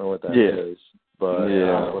 I don't know what that is, but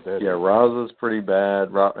Raza's pretty bad.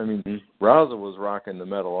 Raza was rocking the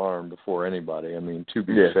metal arm before anybody. I mean, to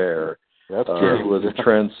be fair, that's true. He was a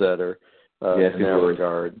trendsetter in that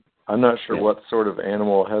regard. I'm not sure what sort of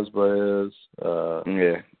animal Hezbollah is.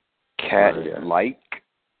 Cat-like.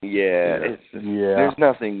 There's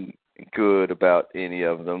nothing good about any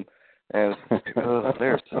of them. And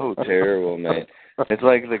they're so terrible, man. It's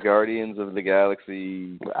like the Guardians of the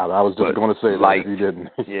Galaxy. I was just going to say that if you didn't.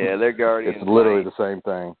 Yeah, they're Guardians. It's literally the same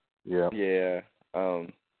thing. Yeah. Yeah.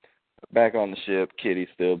 Back on the ship, Kitty's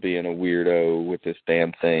still being a weirdo with this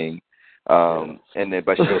damn thing. But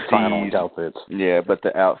she sees outfits. Yeah, but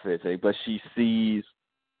the outfits. But she sees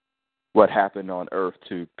what happened on Earth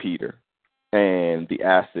to Peter and the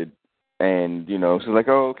acid, and she's like,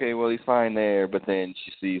 oh, okay, well, he's fine there. But then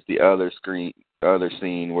she sees the other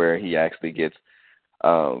scene where he actually gets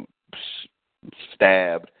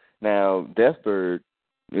stabbed. Now, Deathbird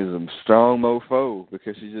is a strong mofo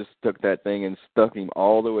because she just took that thing and stuck him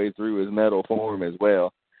all the way through his metal form as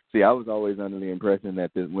well. See, I was always under the impression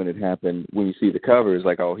that when it happened, when you see the cover, it's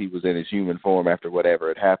he was in his human form after whatever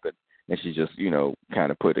had happened, and she just,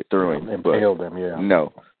 kind of put it through him. Impaled him, yeah.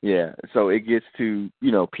 No, yeah. So it gets to,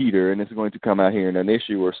 Peter, and it's going to come out here in an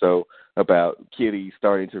issue or so about Kitty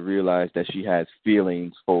starting to realize that she has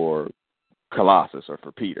feelings for Colossus or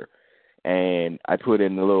for Peter. And I put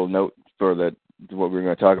in a little note for what we were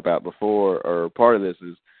going to talk about before, or part of this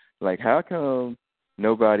is, how come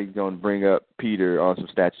nobody's going to bring up Peter on some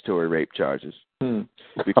statutory rape charges?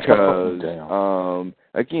 Because,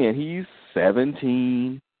 again, he's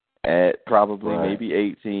 17, at probably maybe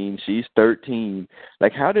 18. She's 13.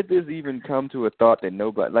 Like, how did this even come to a thought that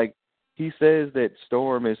nobody, like, he says that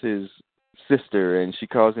Storm is his sister and she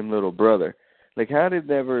calls him little brother. Like, how did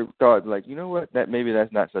they ever thought, like, you know what, that maybe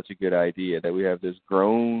that's not such a good idea that we have this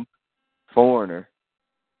grown foreigner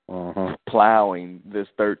plowing this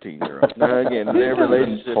 13-year-old. Now, again, their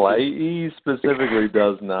relationship. He specifically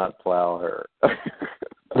does not plow her.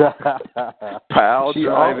 She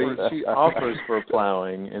offers for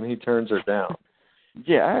plowing, and he turns her down.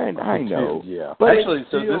 Yeah, I know. Yeah, but actually,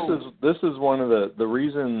 so this is one of the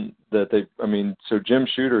reason that so Jim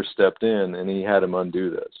Shooter stepped in and he had him undo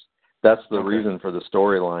this. That's the reason for the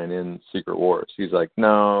storyline in Secret Wars. He's like,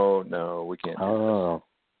 no, we can't do this.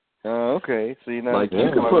 Oh, okay. So you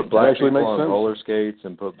can put black people on roller skates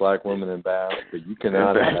and put black women in baths, but you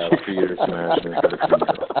cannot have theater smashing at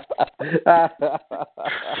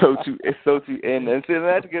 13-year-olds. And see,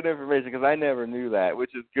 that's good information because I never knew that,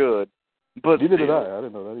 which is good. But neither did I. I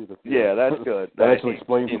didn't know that either. Yeah, that's good. That actually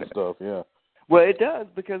explains some stuff. Yeah. Well, it does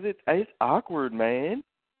because it's awkward, man.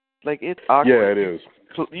 Like, it's awkward. Yeah, it is.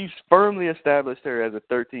 You firmly established her as a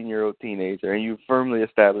 13-year-old teenager, and you firmly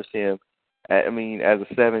established him, as a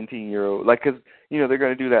 17-year-old. Like, because, they're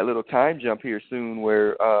going to do that little time jump here soon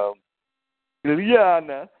where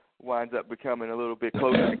Liana winds up becoming a little bit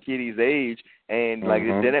closer to Kitty's age, and, like,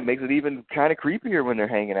 then it makes it even kind of creepier when they're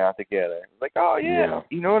hanging out together. Like, oh, yeah.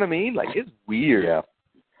 You know what I mean? Like, it's weird. Yeah.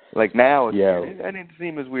 Like, now it's weird. It didn't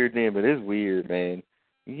seem as weird then, but it's weird, man.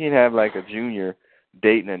 You can't have, like, a junior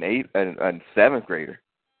dating a 7th grader.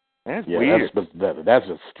 That's weird. That's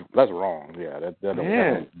wrong. Yeah, that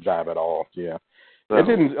don't jive at all. Yeah. So, it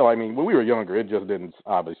didn't. When we were younger, it just didn't.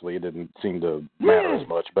 Obviously, it didn't seem to matter as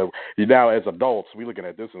much. But now, as adults, we looking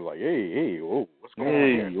at this and like, hey, whoa, what's going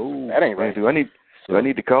on here? That ain't right. Do I need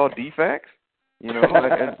to call DFAX?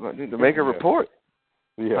 I need to make a report.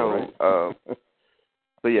 Yeah.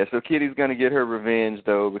 But yeah, so Kitty's gonna get her revenge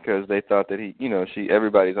though because they thought that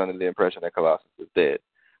everybody's under the impression that Colossus is dead.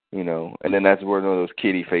 And then that's one of those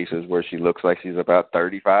kitty faces where she looks like she's about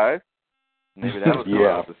 35. Maybe that was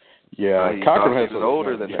Colossus. Yeah, Cochran has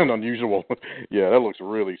older than an unusual. Yeah, that looks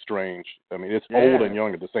really strange. It's old and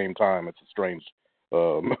young at the same time. It's a strange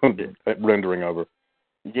rendering of her.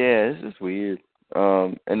 Yeah, it's just weird.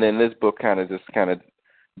 And then this book kind of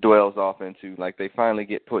dwells off into, like, they finally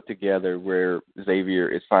get put together where Xavier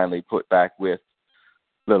is finally put back with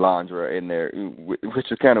Lilandra in there, which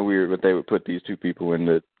is kind of weird, but they would put these two people in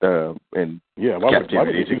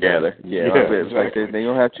captivity together. It's like they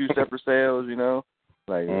don't have two separate cells,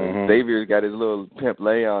 Like, Xavier's got his little pimp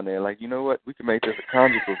lay on there, like, you know what, we can make this a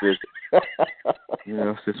conjugal visit.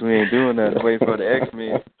 Since we ain't doing nothing, waiting for the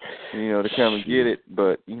X-Men, to come and get it.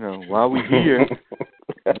 But, while we here,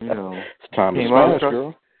 it's time to smash,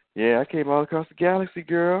 girl. Yeah, I came all across the galaxy,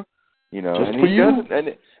 girl. Just and for he you.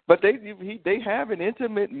 doesn't. But they have an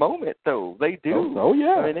intimate moment, though. They do. Oh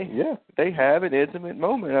yeah. They have an intimate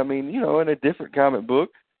moment. In a different comic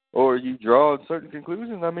book, or you draw certain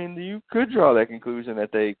conclusions. You could draw that conclusion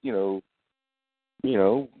that they,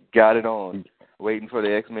 got it on, waiting for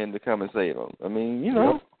the X-Men to come and save them.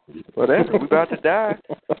 Whatever. We about to die.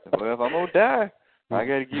 Well, if I'm gonna die, I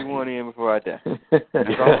got to get one in before I die.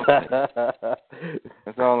 That's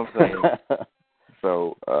all I'm saying.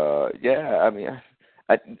 So,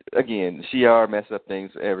 again, Shi'ar messed up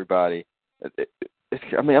things for everybody.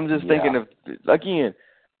 I'm just thinking of, again,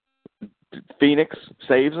 Phoenix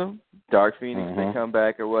saves them, Dark Phoenix, they come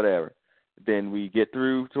back or whatever. Then we get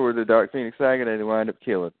through toward the Dark Phoenix saga and they wind up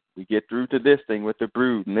killing. We get through to this thing with the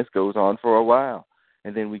Brood, and this goes on for a while.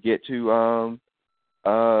 And then we get to,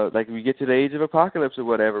 we get to the Age of Apocalypse or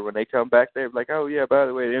whatever. When they come back, they're like, oh, yeah, by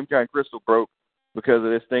the way, the M-Kind crystal broke because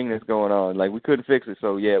of this thing that's going on. Like, we couldn't fix it,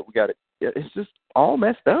 so, yeah, we got it. It's just all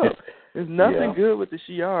messed up. There's nothing good with the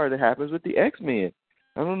Shi'ar that happens with the X-Men.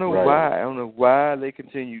 I don't know why. I don't know why they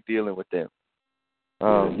continue dealing with them.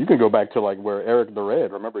 You can go back to, like, where Eric the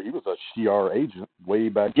Red, remember, he was a Shi'ar agent way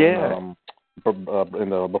back before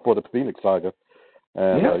the Phoenix saga.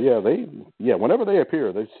 And, whenever they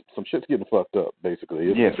appear, some shit's getting fucked up,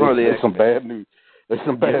 basically. There's some bad news. There's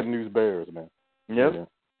some bad news bears, man. Yep,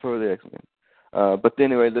 for the X-Men. But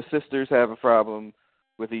anyway, the sisters have a problem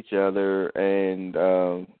with each other, and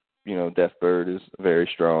Deathbird is very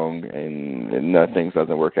strong, and things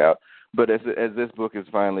doesn't work out. But as this book is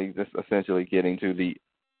finally just essentially getting to the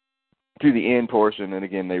end portion, and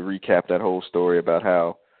again they recap that whole story about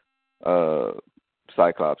how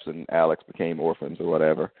Cyclops and Alex became orphans or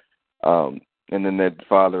whatever, and then that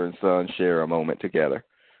father and son share a moment together.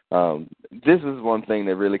 This is one thing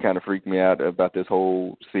that really kind of freaked me out about this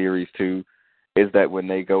whole series too. is that when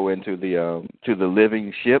they go into the to the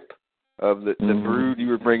living ship of the Brood, you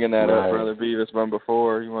were bringing that up, Brother Beavis, from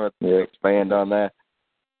before. You want to expand on that?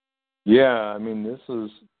 Yeah, I mean, this is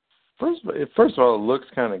first of all, it looks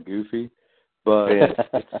kind of goofy, but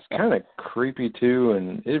it's kind of creepy too,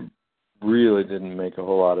 and it really didn't make a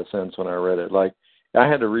whole lot of sense when I read it. Like, I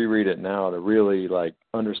had to reread it now to really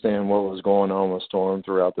understand what was going on with Storm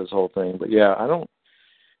throughout this whole thing. But yeah,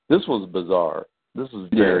 this was bizarre. This is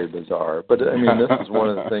very bizarre. But I mean, this is one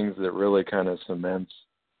of the things that really kind of cements,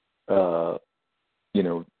 how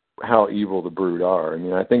evil the Brood are. I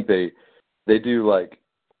mean, I think they do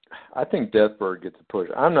I think Deathbird gets a push.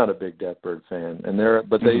 I'm not a big Deathbird fan, and they're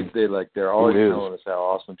always telling us how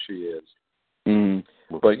awesome she is. Mm.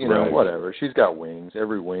 But whatever. She's got wings.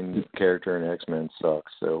 Every winged character in X-Men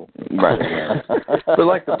sucks. So right.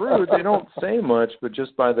 But the Brood, they don't say much, but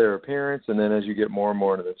just by their appearance, and then as you get more and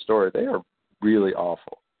more into the story, they are really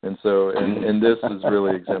awful. And so, and this is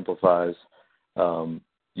really exemplifies, one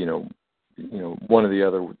of the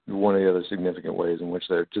other significant ways in which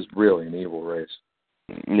they're just really an evil race.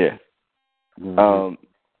 Yeah. Mm-hmm.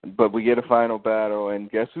 But we get a final battle,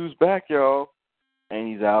 and guess who's back, y'all? And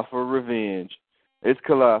he's out for revenge. It's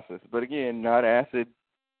Colossus, but again, not acid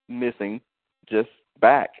missing, just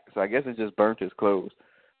back. So I guess it just burnt his clothes.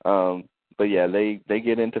 But yeah, they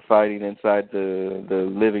get into fighting inside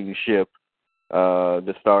the living ship.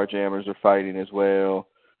 The Starjammers are fighting as well.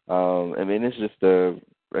 I mean, it's just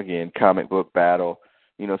again, comic book battle.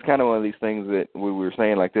 It's kind of one of these things that we were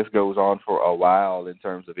saying, this goes on for a while in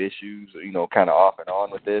terms of issues, kind of off and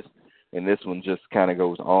on with this. And this one just kind of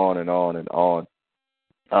goes on and on and on.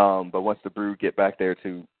 But once the Brood get back there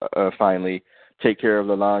to finally take care of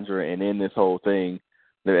Lilandra and end this whole thing,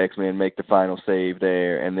 the X-Men make the final save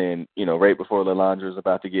there. And then, right before Lilandra is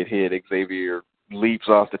about to get hit, Xavier leaps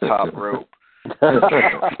off the top rope.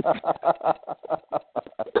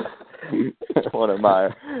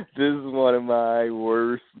 This is one of my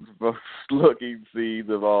worst looking scenes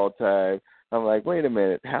of all time. I'm like, wait a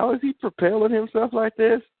minute, how is he propelling himself like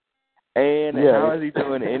this? And how is he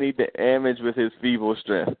doing any damage with his feeble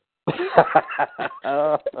strength?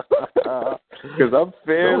 Because I'm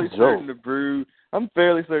fairly certain the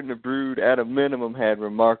Brood at a minimum had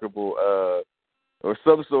remarkable or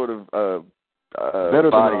some sort of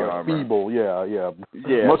better body than armor. Feeble, yeah.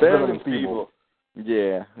 Much better than feeble.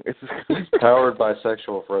 Yeah, it's powered by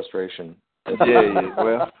sexual frustration. Yeah.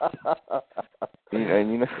 Well,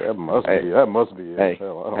 and that must be it. Hey,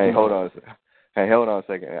 hold on. Hold on a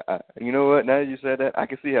second. You know what? Now that you said that, I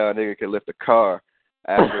can see how a nigga could lift a car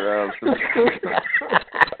after. You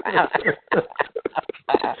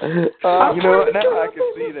know what? Now I can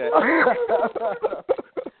see that.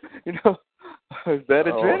 Is that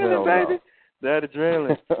adrenaline, baby? That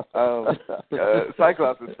adrenaline.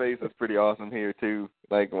 Cyclops' face is pretty awesome here too.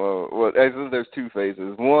 Actually, there's two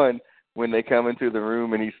faces. One, when they come into the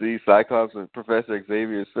room and he sees Cyclops and Professor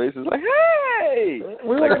Xavier's face, is like, hey!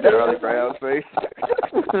 Like a Charlie Brown face.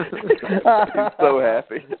 He's so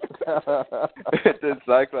happy. And then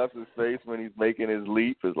Cyclops' face when he's making his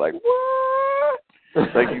leap is like, what?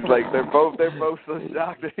 They're both so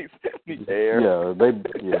shocked that he's in the air.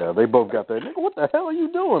 They both got that. Nigga, what the hell are you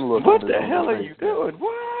doing? What the hell are you doing?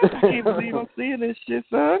 What? I can't believe I'm seeing this shit,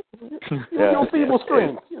 son. Your feeble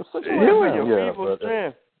strength. You and your feeble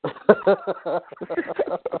strength.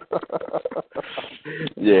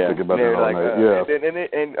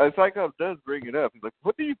 And Cyclops does bring it up. He's like,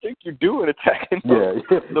 "What do you think you're doing, attacking those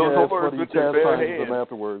horrors with your bare hands?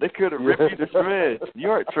 They could have ripped you to shreds. You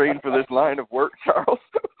aren't trained for this line of work, Charles."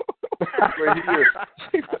 We're here.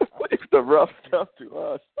 Leave the rough stuff to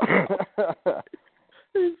us.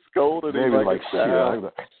 He's scolded him like shit. I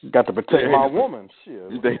got to protect my woman.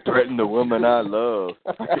 Shit. They threatened the woman I love.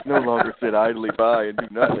 I can no longer sit idly by and do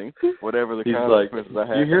nothing. Whatever the consequences I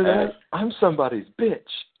have. You hear that? I'm somebody's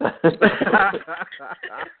bitch.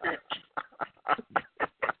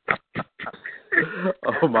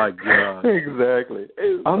 Oh my God. Exactly.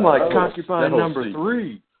 I'm like concubine number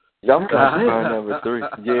 3. I'm concubine number 3.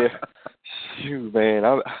 Yeah. Shoot, man.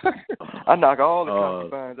 I knock all the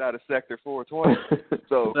concubines out of Sector 420.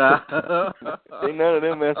 So ain't none of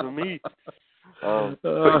them mess with me.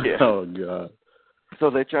 But yeah. Oh God.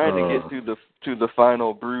 So they're trying to get to the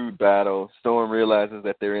final Brood battle. Storm realizes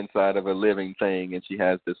that they're inside of a living thing, and she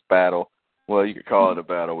has this battle. Well, you could call it a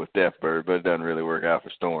battle with Deathbird, but it doesn't really work out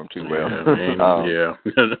for Storm too well. Yeah.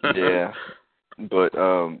 But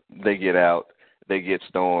they get out. They get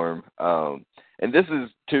Storm. And this is,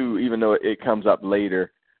 too, even though it comes up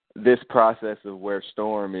later, this process of where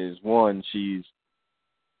Storm is, one, she's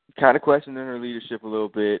kind of questioning her leadership a little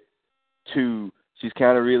bit. 2, she's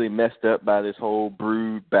kind of really messed up by this whole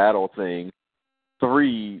brood battle thing.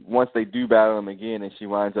 3, once they do battle them again, and she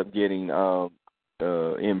winds up getting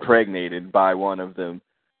impregnated by one of them.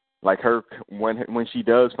 Like her, when she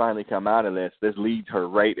does finally come out of this leads her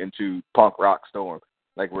right into Punk Rock Storm,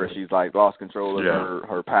 like where she's like lost control of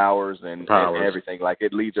her powers and everything. Like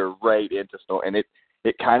it leads her right into Storm, and it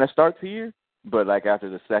kind of starts here, but like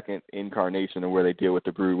after the second incarnation of where they deal with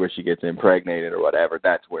the brood, where she gets impregnated or whatever,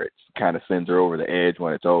 that's where it kind of sends her over the edge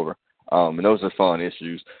when it's over. And those are fun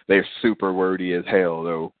issues. They're super wordy as hell,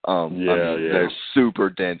 though. They're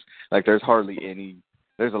super dense. Like there's hardly any.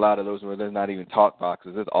 There's a lot of those where there's not even talk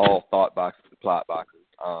boxes. It's all thought boxes, plot boxes.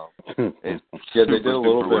 They did a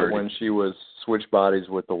little bit when she was switched bodies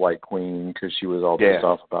with the White Queen because she was all pissed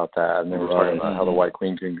off about that, and they were talking about how the White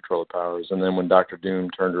Queen can control the powers. And then when Dr.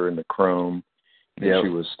 Doom turned her into Chrome, she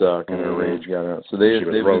was stuck and her rage got out. So they've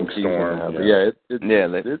been teasing that.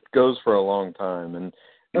 But it goes for a long time, and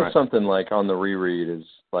that's something like on the reread is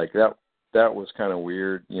like that. That was kind of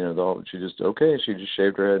weird, you know. She just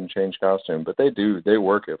shaved her head and changed costume, but they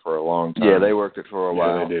work it for a long time. Yeah, they worked it for a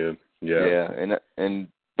while. Yeah, they did. And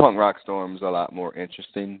Punk Rock Storm's a lot more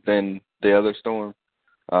interesting than the other Storm.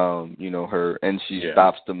 Her, and she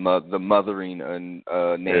stops the mothering and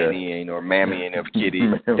nannying or mammying of Kitty.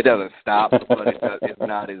 It doesn't stop, but it's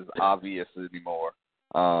not as obvious anymore.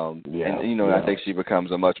 I think she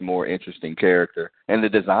becomes a much more interesting character, and the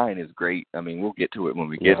design is great. I mean, we'll get to it when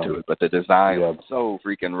we get to it, but the design was so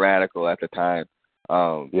freaking radical at the time.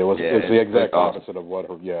 It's the exact opposite of what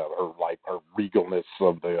her regalness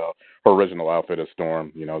of the her original outfit as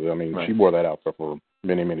Storm. You know, I mean, she wore that outfit for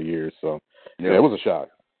many, many years, so it was a shock.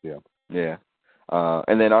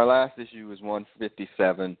 And then our last issue was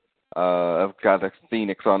 157. I've got a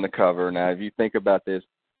Phoenix on the cover. Now, if you think about this,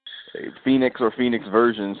 Phoenix or Phoenix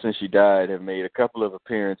versions since she died have made a couple of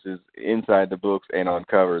appearances inside the books and on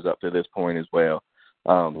covers up to this point as well.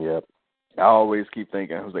 I always keep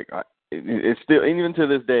thinking, I was like, it's still, even to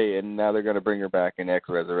this day, and now they're going to bring her back in X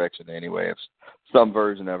Resurrection anyway. It's some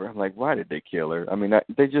version of her. I'm like, why did they kill her? I mean,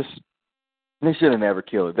 they should have never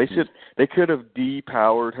killed her. They could have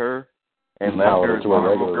depowered her and left her as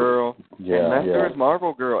Marvel Girl. Her as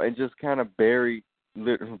Marvel Girl and just kind of bury.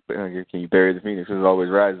 Can you bury the Phoenix? It always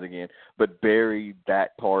rises again, but bury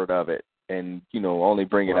that part of it, and only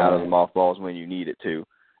bring it out of the mothballs when you need it to.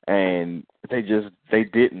 And they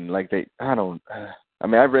didn't. I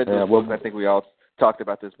read this book. I think we all talked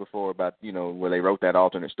about this before about where they wrote that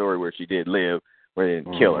alternate story where she did live, where they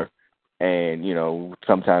didn't kill her, and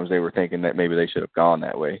sometimes they were thinking that maybe they should have gone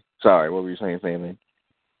that way. Sorry, what were you saying, Sam?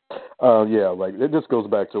 It just goes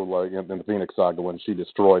back to like in the Phoenix Saga when she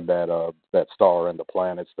destroyed that star and the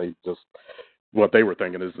planets. What they were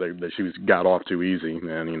thinking is that she got off too easy,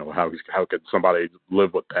 and how could somebody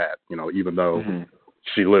live with that? Even though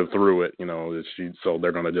she lived through it, so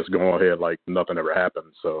they're gonna just go ahead like nothing ever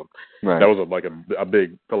happened. So that was a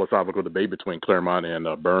big philosophical debate between Claremont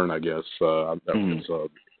and Byrne, I guess.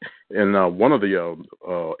 In one of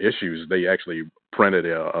the issues, they actually printed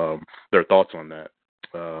their thoughts on that.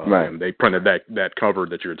 And they printed that cover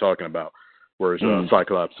that you were talking about, where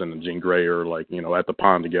Cyclops and Jean Grey are at the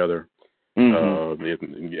pond together,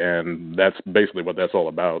 and that's basically what that's all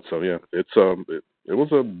about. So it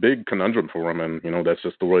was a big conundrum for them, and that's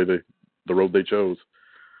just the road they chose.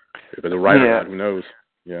 If it's a writer, or not, who knows?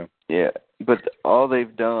 But all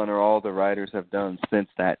they've done, or all the writers have done since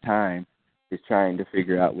that time, is trying to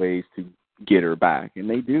figure out ways to get her back, and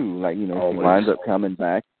they do. She winds up coming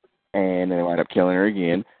back. And they wind up killing her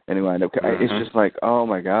again, and they wind up. It's just like, oh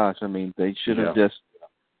my gosh! I mean, they should have just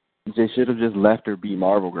left her be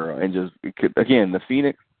Marvel Girl, and again, the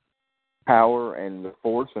Phoenix power and the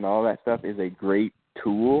Force and all that stuff is a great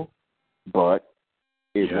tool, but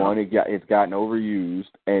it's gotten overused,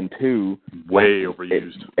 and two, way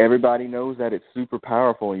overused. Everybody knows that it's super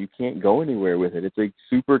powerful, and you can't go anywhere with it. It's a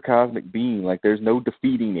super cosmic being. Like there's no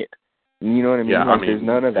defeating it. You know what I mean? There's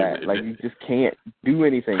none of that. You just can't do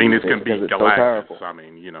anything. Phoenix can be Galactus. So powerful. I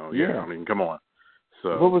mean, I mean, come on.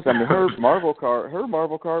 So her Marvel card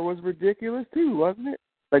was ridiculous too, wasn't it?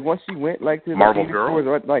 Like once she went to the Marvel Phoenix Girl.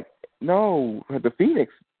 Stores, no, the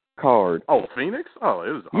Phoenix card. Oh, Phoenix? Oh,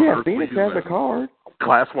 it was. Phoenix has a card.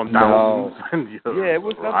 Class 1000. No. It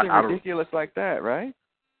was something ridiculous like that, right?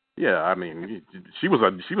 Yeah, I mean, she was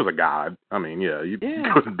a god. I mean, you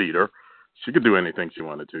couldn't beat her. She could do anything she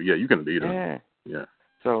wanted to. Yeah, you can beat her. Yeah.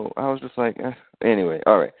 So I was just like, anyway,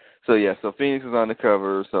 all right. So so Phoenix is on the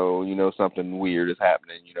cover, so something weird is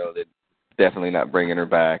happening. They're definitely not bringing her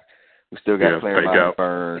back. We still got Claremont and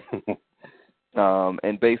Byrne.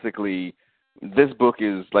 And basically, this book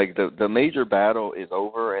is like the major battle is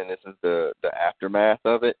over, and this is the aftermath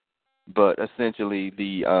of it. But essentially,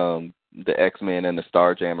 the X-Men and the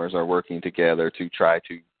Starjammers are working together to try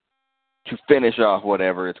to finish off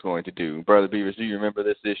whatever it's going to do. Brother Beavers, do you remember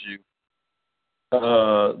this issue?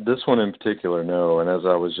 This one in particular, no. And as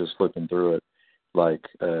I was just flipping through it, like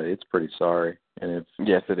it's pretty sorry. And it's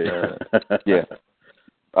yes, it is. Yeah.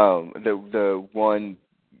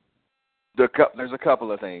 There's a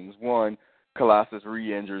couple of things. One, Colossus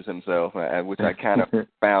re-injures himself, which I kind of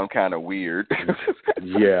found kind of weird.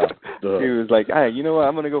 Yeah. He was like, hey, you know what?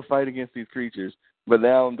 I'm going to go fight against these creatures. But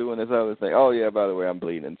now I'm doing this other thing. Oh, yeah, by the way, I'm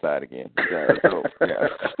bleeding inside again. So, yeah.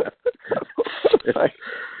 like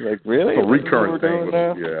really? A recurrent thing.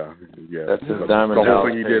 Yeah. That's his diamond. The whole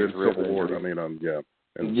thing he did in Civil War. I mean, yeah.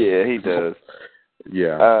 And, yeah, he does.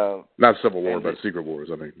 Yeah. Not Civil War, but Secret Wars.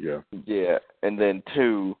 I mean, yeah. Yeah, and then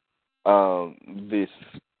two, the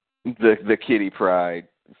Kitty Pryde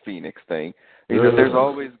Phoenix thing. There's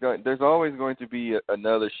always going to be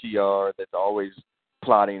another Shi'ar that's always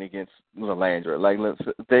plotting against Landra. Like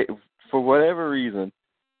for whatever reason,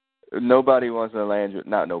 nobody wants Landra.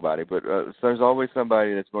 Not nobody, but there's always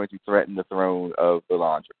somebody that's going to threaten the throne of the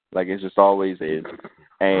Landra. Like it just always is.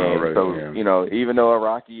 And even though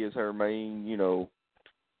Araki is her main,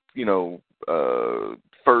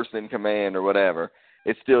 first in command or whatever,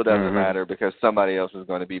 it still doesn't matter because somebody else is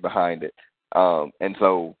going to be behind it. And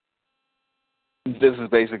so this is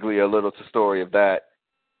basically a little story of that,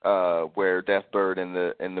 where Deathbird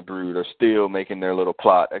and the Brood are still making their little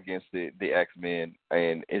plot against the X-Men,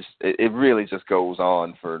 and it really just goes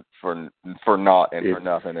on for naught and for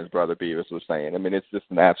nothing, as Brother Beavis was saying. I mean, it's just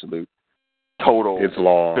an absolute total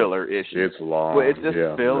filler issue. It's long. Well, it's just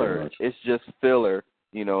filler. It's just filler,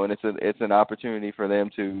 and it's an opportunity for them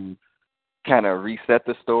to kind of reset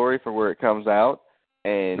the story for where it comes out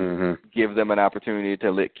and give them an opportunity to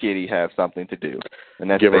let Kitty have something to do. And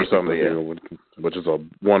that's give her something to do, which is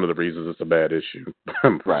one of the reasons it's a bad issue.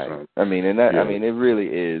 Right. So, I mean, and that, I mean, it really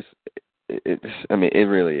is. It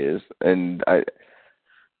really is. And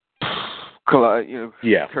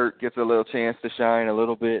Kurt gets a little chance to shine a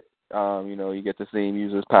little bit. You get to see him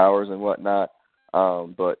use his powers and whatnot.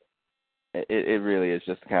 But it really is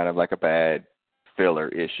just kind of like a bad filler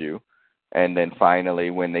issue. And then finally,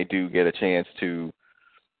 when they do get a chance to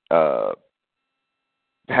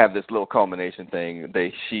have this little culmination thing,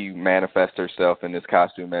 she manifests herself in this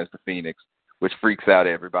costume as the Phoenix, which freaks out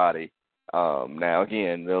everybody. Now,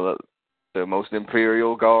 again, the most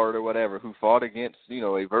Imperial Guard or whatever who fought against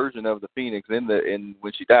a version of the Phoenix in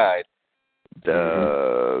when she died,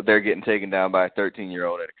 they're getting taken down by a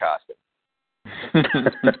 13-year-old in a costume.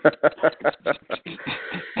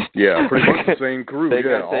 Yeah, pretty much the same crew. They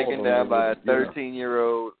got taken down by a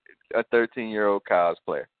 13-year-old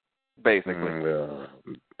cosplayer, basically.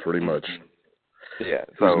 Pretty much. Yeah.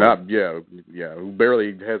 So who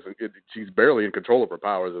barely has. She's barely in control of her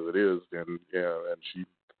powers as it is, and she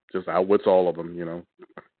just outwits all of them.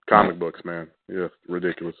 Comic books, man. Yeah,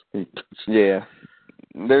 ridiculous. Yeah.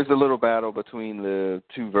 There's a little battle between the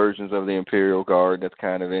two versions of the Imperial Guard that's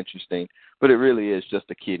kind of interesting, but it really is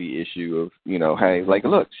just a Kitty issue of, hey, like,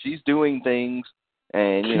 look, she's doing things,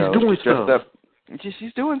 and, she's doing stuff.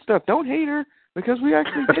 She's doing stuff. Don't hate her, because we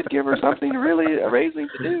actually did give her something really amazing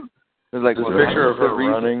to do. There's like a picture of her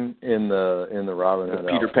running in the Robin Hood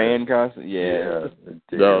Peter Pan costume. Yeah.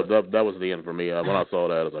 That was the end for me. When I saw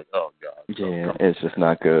that, I was like, oh, God. Yeah, it's just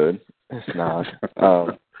not good. It's not.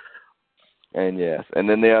 And yes, and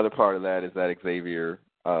then the other part of that is that Xavier,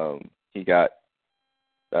 he got,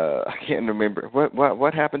 I can't remember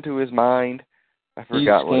what happened to his mind. I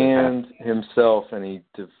forgot. He scanned himself, and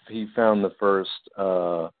he found the first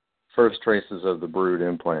traces of the Brood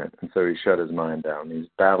implant, and so he shut his mind down. He's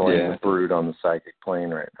battling the Brood on the psychic plane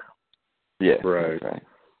right now. Yeah, right.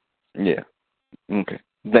 Yeah. Okay.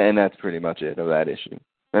 Then that's pretty much it of that issue,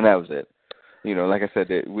 and that was it. Like I said,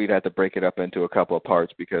 we'd have to break it up into a couple of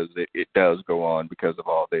parts because it does go on because of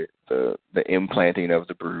all the implanting of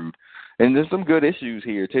the Brood. And there's some good issues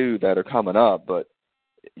here, too, that are coming up, but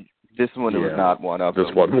this one was not one of them.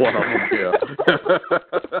 This wasn't one of them,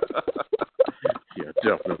 yeah,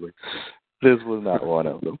 definitely. This was not one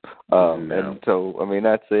of them. And so, I mean,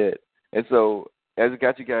 that's it. And so, as I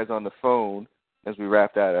got you guys on the phone, as we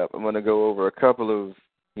wrap that up, I'm going to go over a couple of,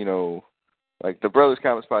 like the Brothers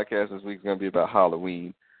Comics podcast this week is going to be about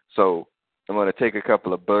Halloween. So I'm going to take a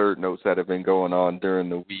couple of bird notes that have been going on during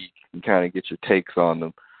the week and kind of get your takes on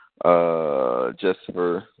them, just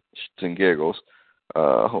for shits and giggles.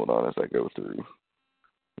 Hold on as I go through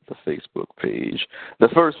the Facebook page. The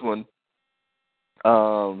first one,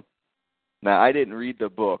 now I didn't read the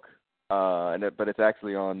book but it's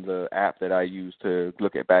actually on the app that I use to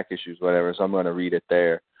look at back issues, whatever. So I'm going to read it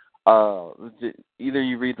there. Either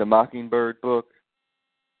you read the Mockingbird book.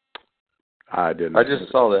 I didn't. I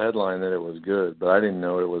just saw the headline that it was good, but I didn't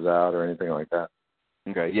know it was out or anything like that.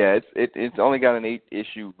 Okay, yeah, it's only got an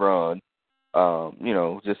 8-issue run.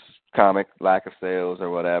 Just comic lack of sales or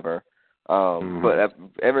whatever. But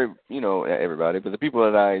everybody, but the people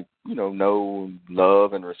that I know,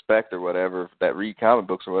 love, and respect or whatever that read comic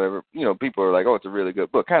books or whatever, people are like, oh, it's a really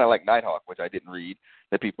good book. Kind of like Nighthawk, which I didn't read.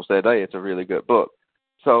 That people said, hey, it's a really good book.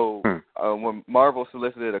 So when Marvel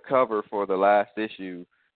solicited a cover for the last issue,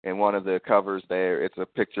 and one of the covers there, it's a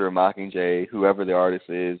picture of Mockingjay, whoever the artist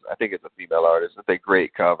is. I think it's a female artist. It's a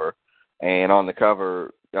great cover. And on the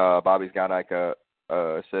cover, Bobby's got like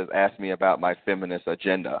says, ask me about my feminist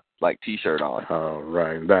agenda, like T-shirt on. Oh,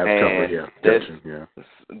 right. That cover, yeah.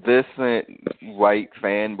 This sent white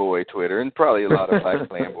fanboy Twitter, and probably a lot of black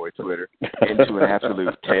fanboy Twitter, into an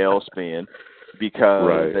absolute tailspin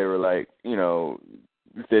because they were like,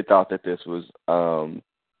 they thought that this was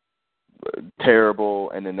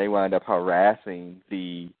terrible, and then they wind up harassing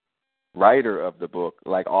the writer of the book,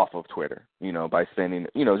 like off of Twitter, by sending,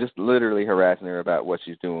 just literally harassing her about what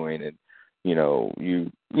she's doing, and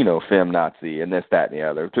feminazi and this, that, and the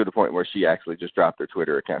other, to the point where she actually just dropped her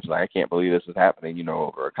Twitter account. She's like, I can't believe this is happening,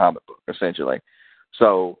 over a comic book, essentially.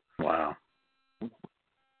 So, wow.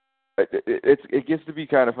 It gets to be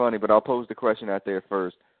kind of funny, but I'll pose the question out there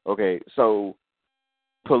first. Okay, so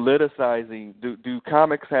politicizing, do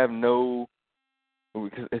comics have no,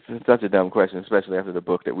 it's such a dumb question, especially after the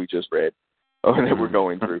book that we just read, or that we're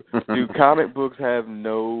going through. Do comic books have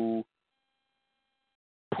no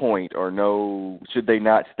point, or should they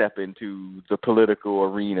not step into the political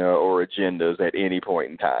arena or agendas at any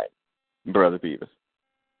point in time, Brother Beavis?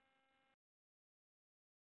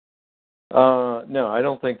 No, I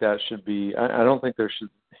don't think that should be, I don't think there should,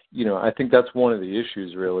 I think that's one of the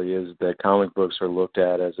issues really, is that comic books are looked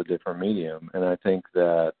at as a different medium, and I think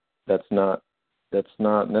that's not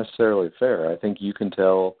necessarily fair. I think you can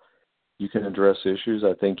address issues.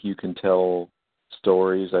 I think you can tell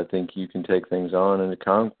stories. I think you can take things on in a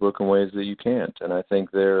comic book in ways that you can't. And I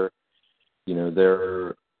think there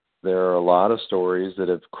are a lot of stories that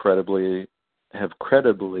have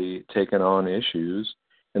credibly taken on issues,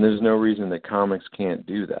 and there's no reason that comics can't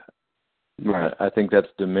do that. Right. I think that's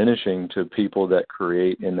diminishing to people that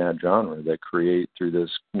create in that genre, that create through this,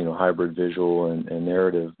 hybrid visual and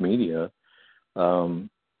narrative media. And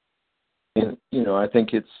I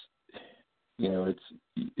think it's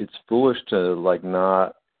foolish to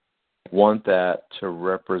not want that to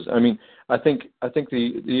represent. I mean, I think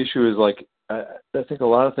the issue is I think a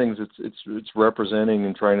lot of things it's representing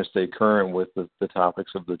and trying to stay current with the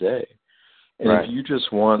topics of the day. And right. If you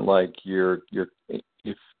just want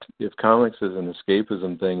if comics is an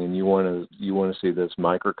escapism thing, and you want to see this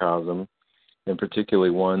microcosm, and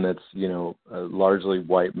particularly one that's a largely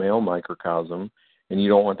white male microcosm, and you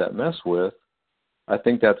don't want that messed with, I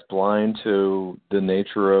think that's blind to the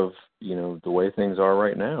nature of the way things are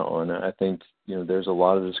right now. And I think there's a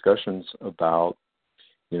lot of discussions about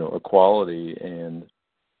equality, and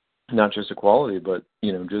not just equality, but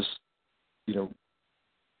just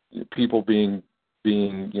people being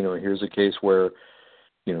here's a case where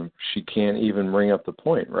she can't even bring up the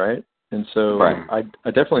point, right? And so right.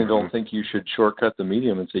 I definitely don't think you should shortcut the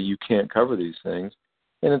medium and say you can't cover these things.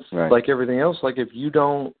 And it's right. like everything else. Like if you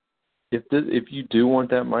do want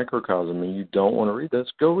that microcosm and you don't want to read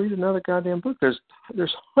this, go read another goddamn book. There's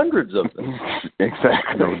hundreds of them.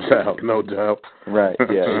 Exactly. No doubt. Right.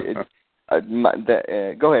 Yeah.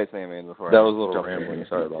 Go ahead, Sam. Before that was a little rambling.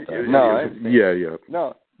 Sorry about that. No. Yeah.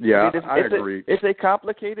 No. Yeah, I agree. It's a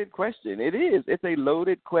complicated question. It is. It's a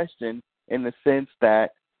loaded question in the sense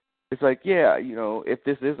that it's like, if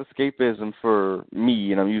this is escapism for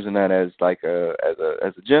me, and I'm using that as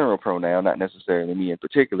as a general pronoun, not necessarily me in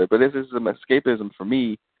particular, but this is some escapism for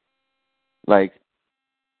me. Like,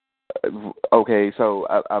 okay, so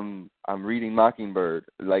I'm reading Mockingbird.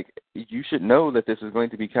 Like, you should know that this is going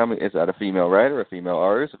to be coming. Is that a female writer, a female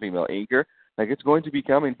artist, a female inker? Like, it's going to be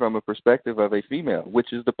coming from a perspective of a female,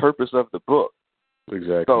 which is the purpose of the book.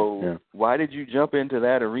 Exactly. So why did you jump into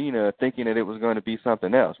that arena thinking that it was going to be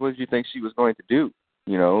something else? What did you think she was going to do?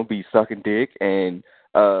 Be sucking dick and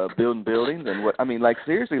building buildings and what? I mean,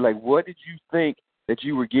 seriously, what did you think that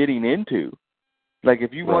you were getting into? Like,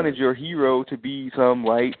 if you wanted your hero to be some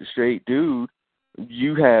white straight dude,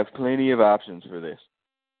 you have plenty of options for this.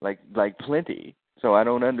 Like plenty. So I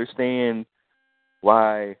don't understand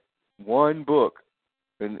why one book,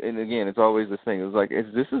 and again, it's always the thing. It's like,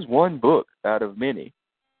 this is one book out of many.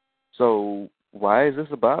 So why is this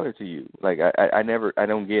a bother to you? Like, I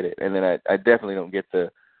don't get it. And then I definitely don't get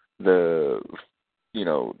the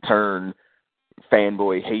turn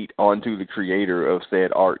fanboy hate onto the creator of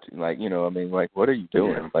said art. Like, what are you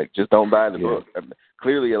doing? Yeah. Like, just don't buy the book.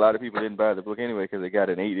 Clearly, a lot of people didn't buy the book anyway because it got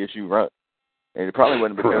an 8-issue run. And it probably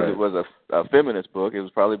wasn't because it was a feminist book. It was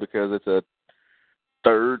probably because it's a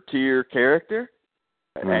third-tier character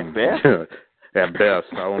at best. At best.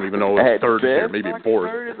 I don't even know if third tier, maybe fourth.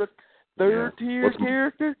 Mockingbird is a third-tier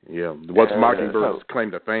character? Yeah. What's Mockingbird's claim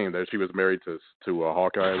to fame? That she was married to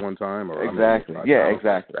Hawkeye at one time? Or, exactly.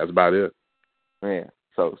 Exactly. That's about it. Yeah.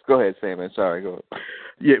 So go ahead, Sam. Sorry, go ahead.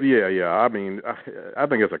 Yeah. I mean, I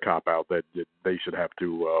think it's a cop-out that they should have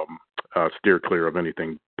to steer clear of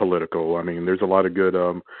anything political. I mean, there's a lot of good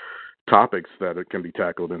topics that can be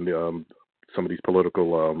tackled in some of these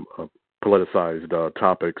politicized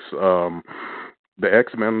topics. The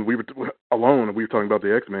X-Men, we were talking about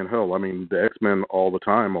the X-Men. Hell, I mean, the X-Men all the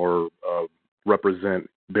time represent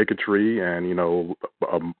bigotry and, a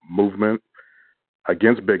movement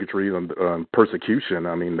against bigotry and persecution.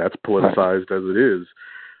 I mean, that's politicized as it is.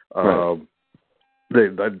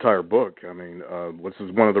 That entire book, I mean, which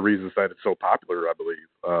is one of the reasons that it's so popular, I believe.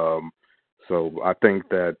 So I think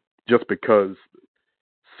that just because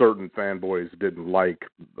certain fanboys didn't like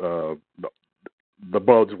the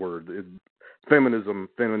buzzword, feminist,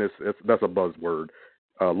 that's a buzzword.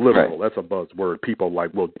 Liberal, that's a buzzword. People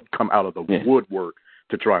will come out of the woodwork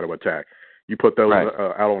to try to attack. You put those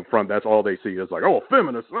out on front, that's all they see is like, oh,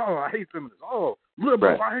 feminists, oh, I hate feminists, oh,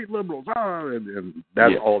 liberals, I hate liberals, and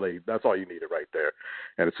that's all you needed right there.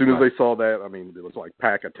 And as soon as they saw that, I mean, it was like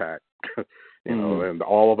pack attack, and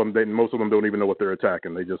all of them, most of them don't even know what they're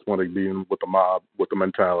attacking. They just want to be in with the mob, with the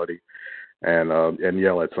mentality, and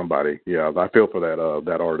yell at somebody. Yeah, I feel for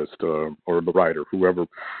that artist or the writer, whoever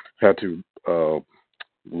had to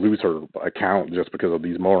lose her account just because of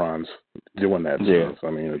these morons doing that stuff.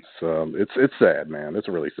 I mean, it's sad, man. It's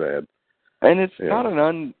really sad. And it's not a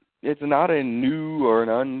new or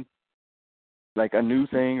a new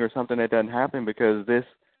thing or something that doesn't happen, because this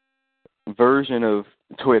version of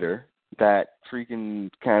Twitter that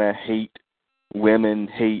freaking kind of hate women,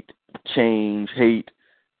 hate change, hate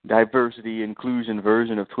diversity, inclusion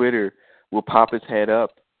version of Twitter will pop its head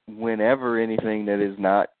up whenever anything that is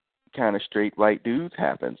not kind of straight white dudes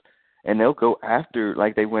happens, and they'll go after,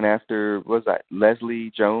 like they went after, what was that, Leslie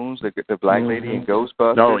Jones, the black lady in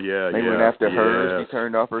Ghostbusters? Oh yeah, they went after her. She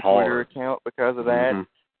turned off her Twitter account because of that.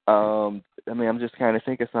 I mean, I'm just kind of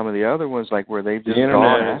thinking some of the other ones, like where they've just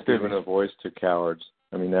gone after giving a voice to cowards.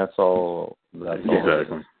 I mean, that's all.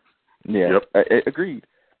 Exactly. Yeah, I agreed.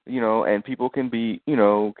 And people can be,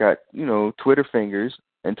 got Twitter fingers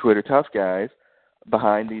and Twitter tough guys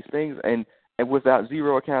behind these things, and without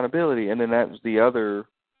zero accountability. And then that was the other,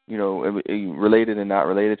 related and not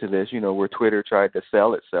related to this, where Twitter tried to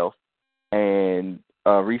sell itself and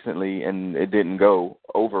recently, and it didn't go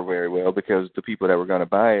over very well because the people that were going to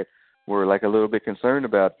buy it were like a little bit concerned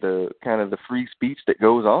about the kind of the free speech that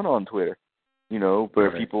goes on Twitter,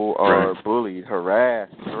 where people are bullied,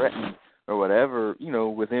 harassed, threatened, or whatever,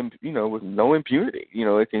 with no impunity.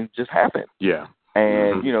 It can just happen. Yeah.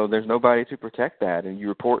 And, there's nobody to protect that. And you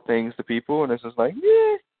report things to people, and it's just like,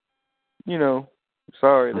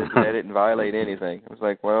 sorry that that didn't violate anything. It was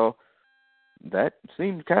like, well, that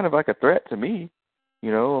seemed kind of like a threat to me.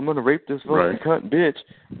 I'm going to rape this fucking cunt bitch.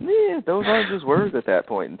 Yeah, those aren't just words at that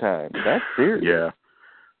point in time. That's serious.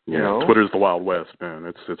 Yeah. Twitter's the Wild West, man.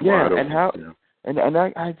 It's wide open. And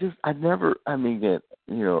I never,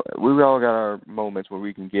 we all got our moments where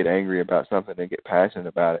we can get angry about something and get passionate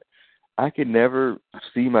about it. I could never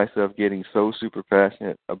see myself getting so super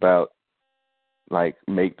passionate about like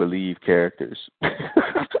make-believe characters, like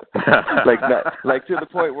to the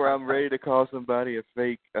point where I'm ready to call somebody a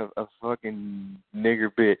fucking nigger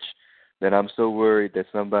bitch, that I'm so worried that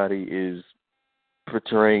somebody is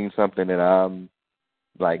portraying something that I'm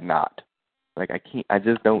like not. Like I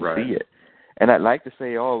just don't see it. And I'd like to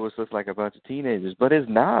say, oh, it was just like a bunch of teenagers, but it's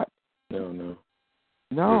not. No,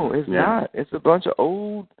 it's not. It's a bunch of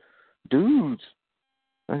old dudes,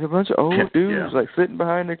 like a bunch of old dudes, like sitting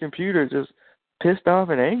behind their computer, just pissed off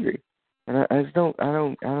and angry. And I just don't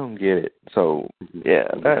get it. So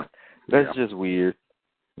that's just weird.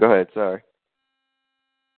 Go ahead. Sorry.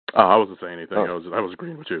 I wasn't saying anything. I was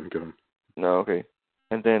agreeing with you. Go. No, okay.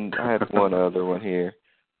 And then I had one other one here.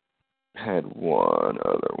 Where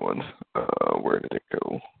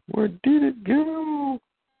did it go?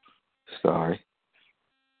 Sorry.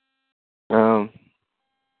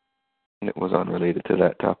 It was unrelated to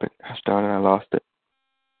that topic. I lost it.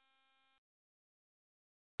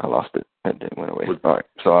 And then went away. All right,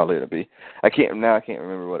 so I'll let it be. I can't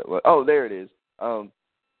remember what it was. Oh, there it is.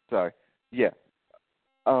 Sorry. Yeah.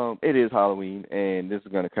 It is Halloween, and this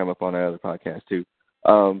is going to come up on our other podcast too.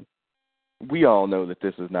 We all know that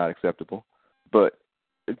this is not acceptable, but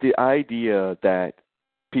the idea that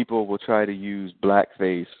people will try to use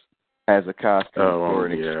blackface as a costume for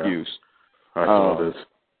an excuse. I saw this.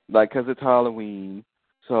 Like, because it's Halloween,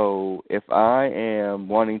 so if I am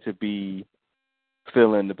wanting to be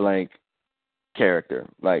fill in the blank character,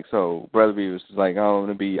 like, so Brother B was like, I want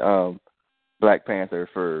to be Black Panther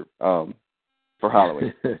for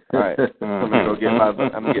Halloween. All right, I'm gonna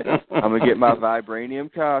get my vibranium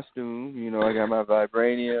costume. You know, I got my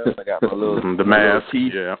vibranium. I got my little the mask.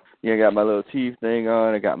 Teeth. Yeah, I got my little teeth thing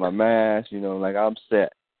on. I got my mask. You know, like I'm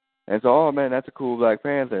set. And so, oh man, that's a cool Black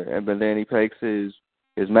Panther. But then he takes his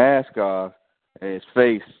mask off, and his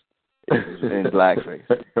face is in blackface.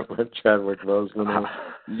 With Chadwick Boseman.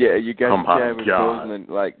 Yeah, you got Chadwick Boseman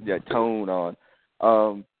like tone on.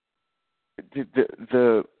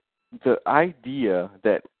 The idea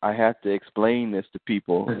that I have to explain this to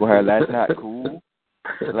people where that's not cool,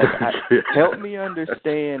 like, help me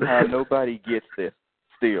understand how nobody gets this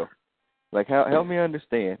still. Like, help me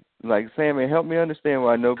understand. Like, Sammy, help me understand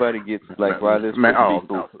why nobody gets, like, why this man,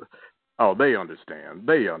 cool. Oh, they understand.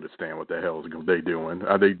 They understand what the hell they doing.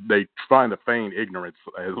 They trying to feign ignorance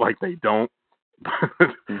as like they don't.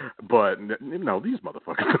 But, you know, these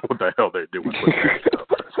motherfuckers know what the hell they're doing with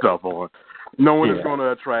that stuff on. Knowing it's going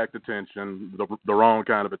to attract attention, the wrong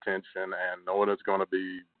kind of attention, and knowing it's going to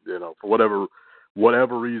be, you know, for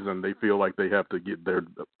whatever reason, they feel like they have to get their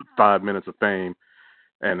 5 minutes of fame,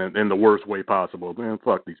 and in the worst way possible. Man,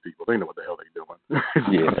 fuck these people. They know what the hell they're doing.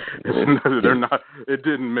 They're not. It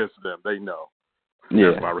didn't miss them. They know.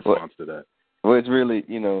 Yeah. That's my response to that. Well, it's really,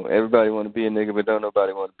 you know, everybody want to be a nigga, but don't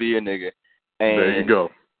nobody want to be a nigga. And there you go.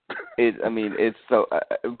 It's so.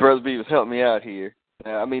 Brother B was helping me out here.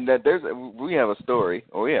 I mean, that we have a story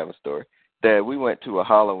that we went to a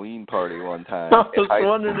Halloween party one time. I was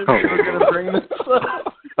wondering if you were going to bring this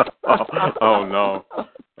up. Oh no.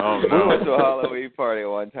 We went to a Halloween party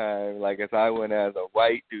one time. Like, as I went as a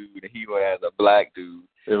white dude and he went as a black dude.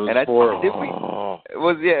 It was horrible.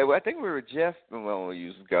 I think we were Jeff. Well, we'll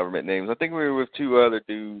use government names. I think we were with two other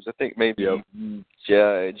dudes. I think maybe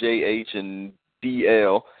JH and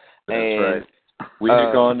DL. That's right. We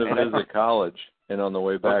had gone to visit college. And on the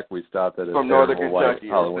way back, we stopped at a from Northern Kentucky,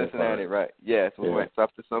 Halloween Cincinnati, party. Right? Yes, we went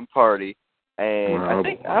up to some party, and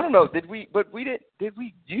I don't know. Did we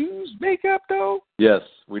use makeup though? Yes,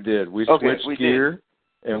 we did. We switched gear,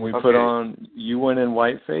 and we put on. You went in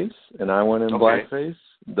whiteface, and I went in blackface.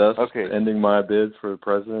 Thus, ending my bid for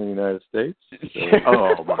President of the United States. So,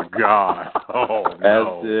 oh my God! Oh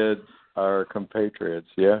no! As did our compatriots.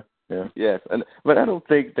 Yeah. Yeah. Yes, but I don't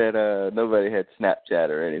think that nobody had Snapchat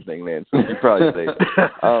or anything then, so you probably say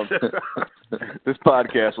this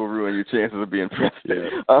podcast will ruin your chances of being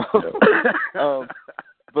president.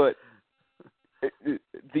 But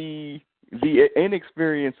the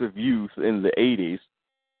inexperience of youth in the 80s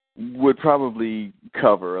would probably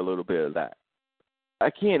cover a little bit of that.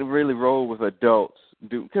 I can't really roll with adults,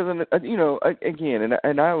 because, you know, again,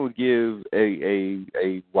 and I would give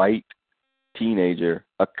a white teenager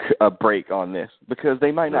a break on this, because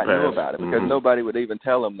they might not know about it, because nobody would even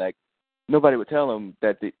tell them that. Nobody would tell them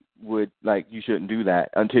that they would, like, you shouldn't do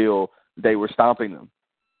that until they were stomping them.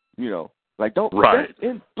 You know, like, don't dress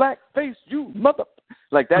in blackface, you mother.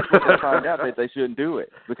 Like, that's when they find out that they shouldn't do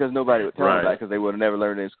it, because nobody would tell them that, because they would have never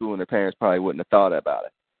learned it in school, and their parents probably wouldn't have thought about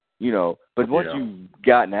it. You know, but once you've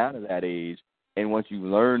gotten out of that age, and once you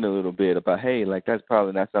learned a little bit about, hey, like, that's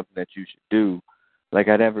probably not something that you should do. Like,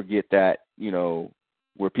 I never get that, you know,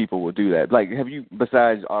 where people will do that. Like, have you,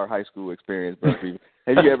 besides our high school experience, have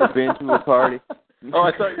you ever been to a party? Oh,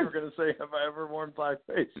 I thought you were going to say, have I ever worn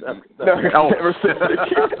blackface? No, I've never said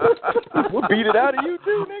that. We'll beat it out of you,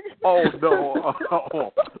 too, nigga. Oh,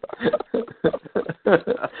 no.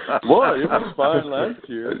 Well, it was fine last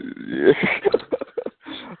year.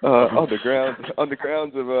 On the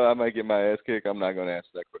grounds of I might get my ass kicked, I'm not going to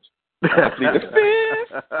answer that question.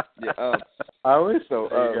 I always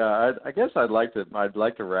I guess I'd like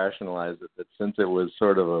to rationalize it, that since it was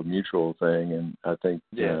sort of a mutual thing, and I think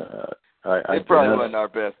it probably wasn't our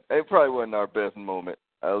best. It probably wasn't our best moment.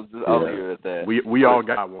 I'll leave it at that. We all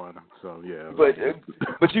got one, so yeah.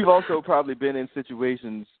 But you've also probably been in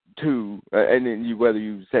situations too, and then whether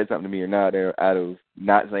you said something to me or not, or out of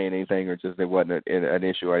not saying anything, or just it wasn't an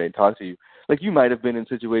issue, or I didn't talk to you. Like, you might have been in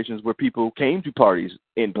situations where people came to parties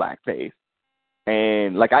in blackface,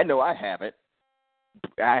 and like, I know I haven't,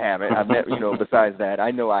 I haven't. I've never, besides that,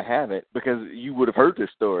 I know I haven't because you would have heard this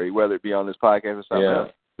story, whether it be on this podcast or something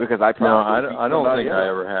else. Because I probably I don't think else. I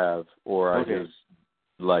ever have, or I just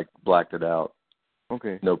blacked it out.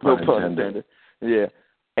 Okay. No pun intended. Yeah.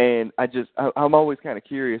 And I'm always kind of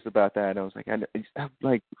curious about that. I was like, I'm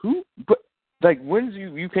like, who? But like, when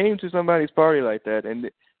you came to somebody's party like that, and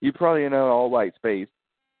you probably in an all white space,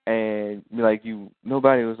 and like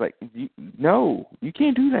nobody was like, no, you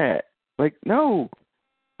can't do that. Like, no,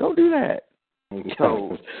 don't do that.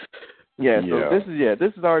 So,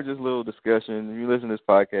 this is our just little discussion. If you listen to this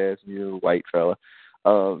podcast, you're a white fella.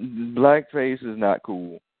 Blackface is not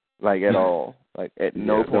cool, like at all. Like at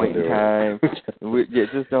no point in time.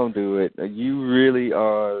 Just don't do it. You really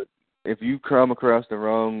are. If you come across the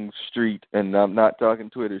wrong street, and I'm not talking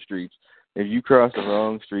Twitter streets, if you cross the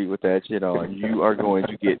wrong street with that shit on, you are going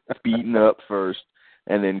to get beaten up first,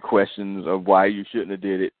 and then questions of why you shouldn't have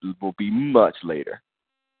did it will be much later.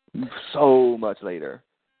 So much later.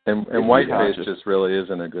 And whiteface just really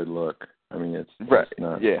isn't a good look. I mean, it's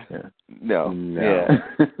not. Yeah. No. Yeah.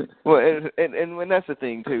 Well, and when that's the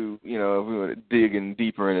thing too, if we want to dig in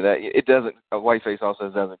deeper into that, it doesn't. A whiteface also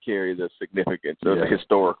doesn't carry the significance or the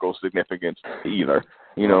historical significance either.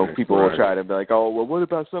 People will try to be like, oh, well, what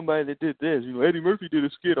about somebody that did this? Eddie Murphy did a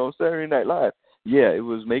skit on Saturday Night Live. Yeah, it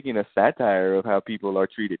was making a satire of how people are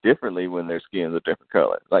treated differently when their skin's a different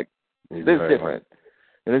color. Like, it's different.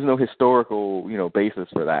 And there's no historical, basis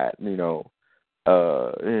for that.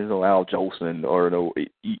 There's no Al Jolson or no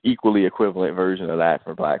equally equivalent version of that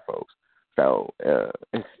for black folks. So,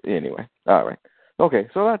 anyway, all right. Okay,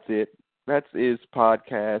 so that's it. That is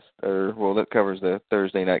podcast, that covers the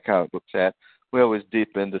Thursday night comic book chat. We always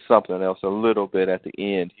dip into something else a little bit at the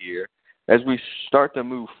end here. As we start to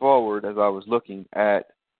move forward, as I was looking at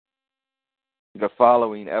the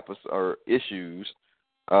following episode or issues,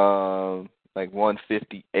 like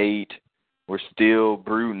 158, we're still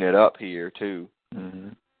brooding it up here too. Mm-hmm.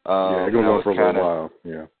 It goes on for a little while.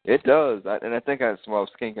 Yeah, it does, and I think that's what I was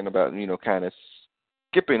thinking about. Kind of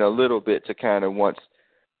skipping a little bit to kind of once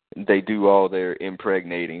they do all their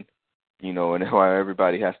impregnating, and how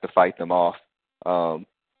everybody has to fight them off. Oh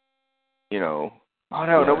no,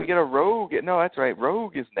 we get a Rogue. No, that's right,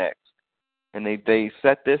 Rogue is next, and they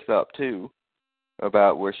set this up too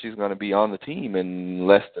about where she's going to be on the team in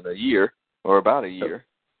less than a year or about a year.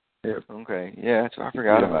 Yep. Okay. Yeah, I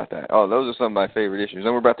forgot about that. Oh, those are some of my favorite issues.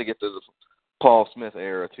 And we're about to get to the Paul Smith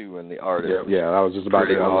era too, and the artist. Yeah, I was just about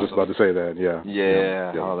to say that. Yeah.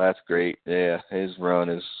 Yeah. Oh, that's great. Yeah, his run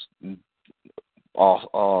is it's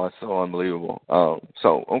so unbelievable.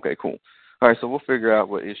 Okay, cool. All right, so we'll figure out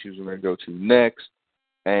what issues we're going to go to next,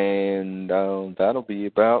 and that'll be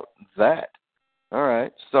about that. All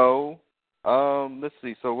right, so let's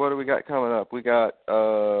see. So what do we got coming up? We got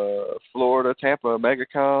Florida, Tampa,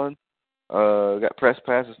 MegaCon. Got press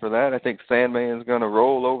passes for that. I think Sandman's going to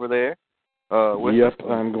roll over there.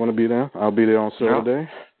 I'm going to be there. I'll be there on Saturday.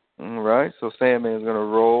 All right, so Sandman's going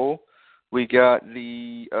to roll. We got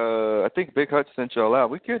I think Big Hutch sent y'all out.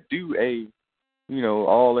 We could do a,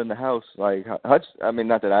 all in the house. Like Hutch, I mean,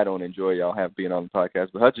 not that I don't enjoy y'all being on the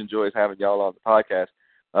podcast, but Hutch enjoys having y'all on the podcast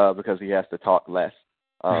because he has to talk less.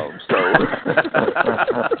 He's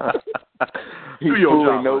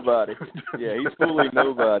fooling nobody. Yeah, he's fooling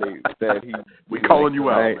nobody. We calling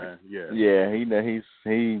you out, man. Yeah.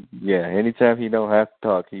 Yeah, anytime he don't have to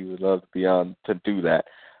talk, he would love to be on to do that.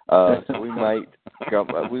 So we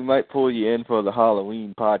might pull you in for the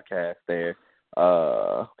Halloween podcast there.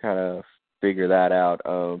 Kind of figure that out.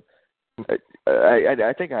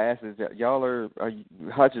 I think I asked this. Y'all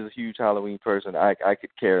Hutch is a huge Halloween person. I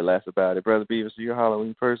could care less about it. Brother Beavis, are you a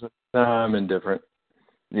Halloween person? I'm indifferent.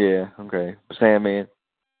 Yeah, okay. Sandman?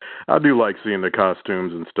 I do like seeing the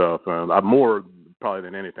costumes and stuff. I'm more, probably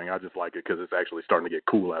than anything, I just like it because it's actually starting to get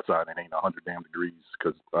cool outside and it ain't 100 damn degrees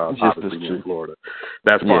because obviously in Florida.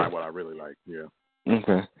 That's probably what I really like, yeah.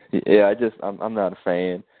 Okay. Yeah, I'm not a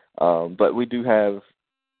fan. But we do have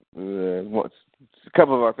a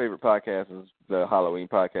couple of our favorite podcasts is the Halloween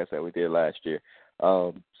podcast that we did last year.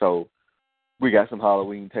 So we got some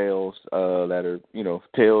Halloween tales that are,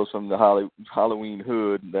 tales from the Halloween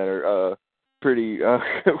hood that are pretty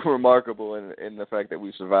remarkable in the fact that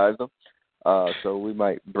we survived them. So we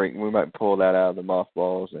might pull that out of the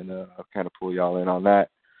mothballs and kind of pull y'all in on that.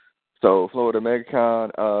 So Florida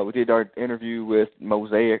MegaCon, we did our interview with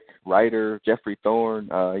Mosaic writer Jeffrey Thorne.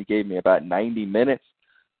 He gave me about 90 minutes.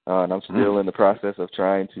 And I'm still in the process of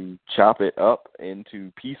trying to chop it up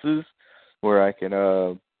into pieces where I can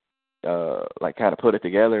kind of put it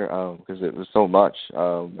together because it was so much.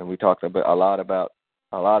 And we talked a lot about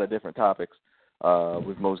a lot of different topics.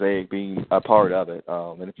 with Mosaic being a part of it.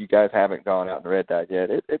 And if you guys haven't gone out and read that yet,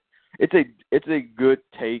 it's a good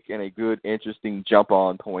take and a good, interesting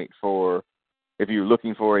jump-on point for if you're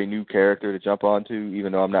looking for a new character to jump onto,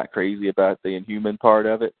 even though I'm not crazy about the Inhuman part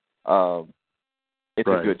of it. It's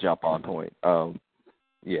a good jump-on point. I'm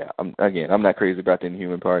not crazy about the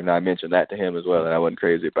Inhuman part, and I mentioned that to him as well, and I wasn't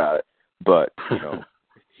crazy about it. But,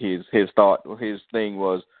 his thing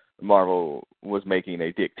was Marvel was making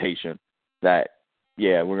a dictation that,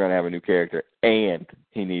 we're going to have a new character, and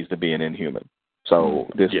he needs to be an Inhuman. So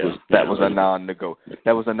that was a non-negotiable.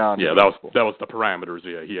 That was the parameters.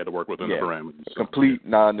 Yeah, he had to work within the parameters. So. Complete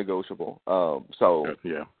non-negotiable. So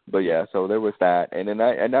there was that, and then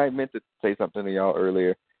I meant to say something to y'all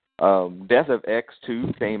earlier. Death of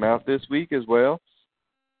X2 came out this week as well.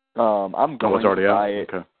 I'm going to buy it.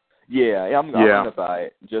 Okay. Yeah, I'm going to buy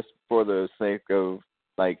it just for the sake of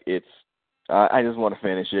I just want to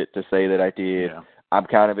finish it to say that I did. Yeah. I'm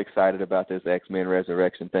kind of excited about this X-Men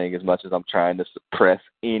Resurrection thing as much as I'm trying to suppress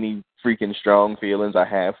any freaking strong feelings I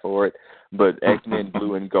have for it. But X-Men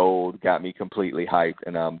Blue and Gold got me completely hyped,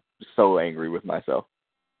 and I'm so angry with myself.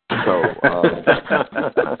 So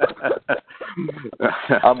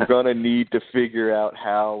I'm going to need to figure out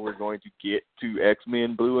how we're going to get to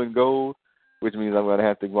X-Men Blue and Gold, which means I'm going to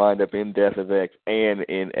have to wind up in Death of X and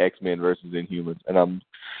in X-Men versus Inhumans. And I'm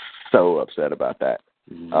so upset about that.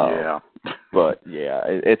 But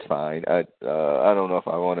it's fine. I don't know if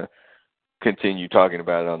I want to continue talking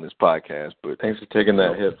about it on this podcast, but thanks for taking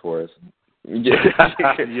that hit for us.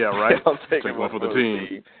 Right. I'm taking one for the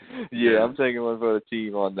team. I'm taking one for the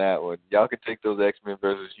team on that one. Y'all can take those X-Men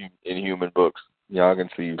versus Inhuman books. Y'all can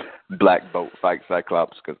see Black Bolt fight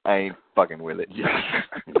Cyclops because I ain't fucking with it.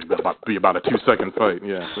 It'll be about a 2-second fight.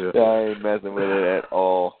 I ain't messing with it at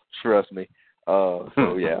all. Trust me. All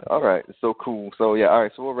right. So cool. So all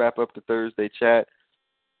right. So we'll wrap up the Thursday chat.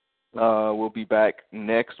 We'll be back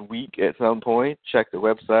next week at some point. Check the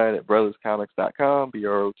website at brotherscomics.com,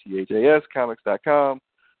 BROTHAS comics.com,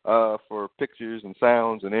 for pictures and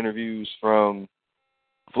sounds and interviews from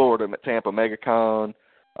Florida Tampa MegaCon.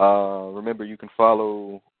 Remember, you can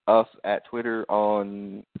follow us at Twitter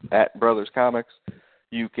at Brothers Comics.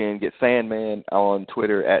 You can get Sandman on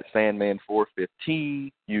Twitter at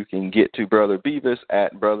Sandman415. You can get to Brother Beavis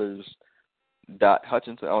at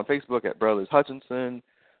brothers.hutchinson, on Facebook at Brothers Hutchinson.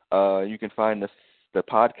 You can find the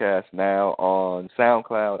podcast now on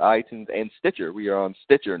SoundCloud, iTunes, and Stitcher. We are on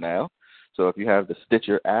Stitcher now. So if you have the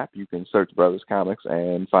Stitcher app, you can search Brothers Comics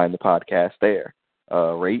and find the podcast there.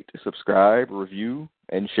 Rate, subscribe, review,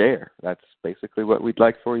 and share. That's basically what we'd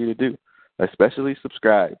like for you to do, especially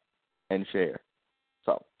subscribe and share.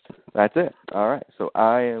 So that's it. All right. So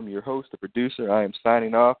I am your host, the producer. I am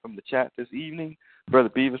signing off from the chat this evening. Brother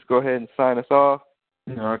Beavis, go ahead and sign us off.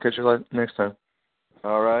 I'll catch you next time.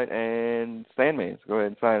 All right. And Sandman, go ahead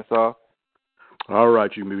and sign us off. All right,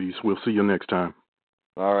 you movies. We'll see you next time.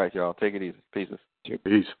 All right, y'all. Take it easy. Peace.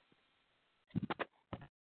 Peace.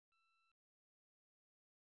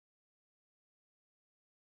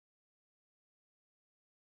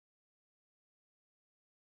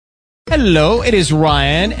 Hello, it is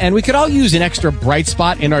Ryan, and we could all use an extra bright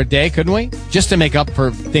spot in our day, couldn't we? Just to make up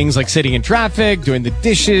for things like sitting in traffic, doing the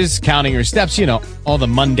dishes, counting your steps, all the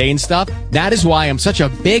mundane stuff. That is why I'm such a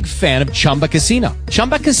big fan of Chumba Casino.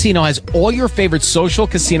 Chumba Casino has all your favorite social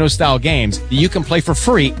casino-style games that you can play for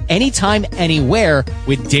free anytime, anywhere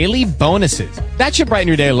with daily bonuses. That should brighten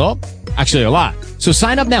your day a little. Actually, a lot. So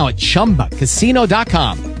sign up now at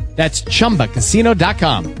ChumbaCasino.com. That's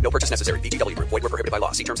ChumbaCasino.com. No purchase necessary. VGW Group. Void where prohibited by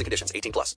law. See terms and conditions. 18+.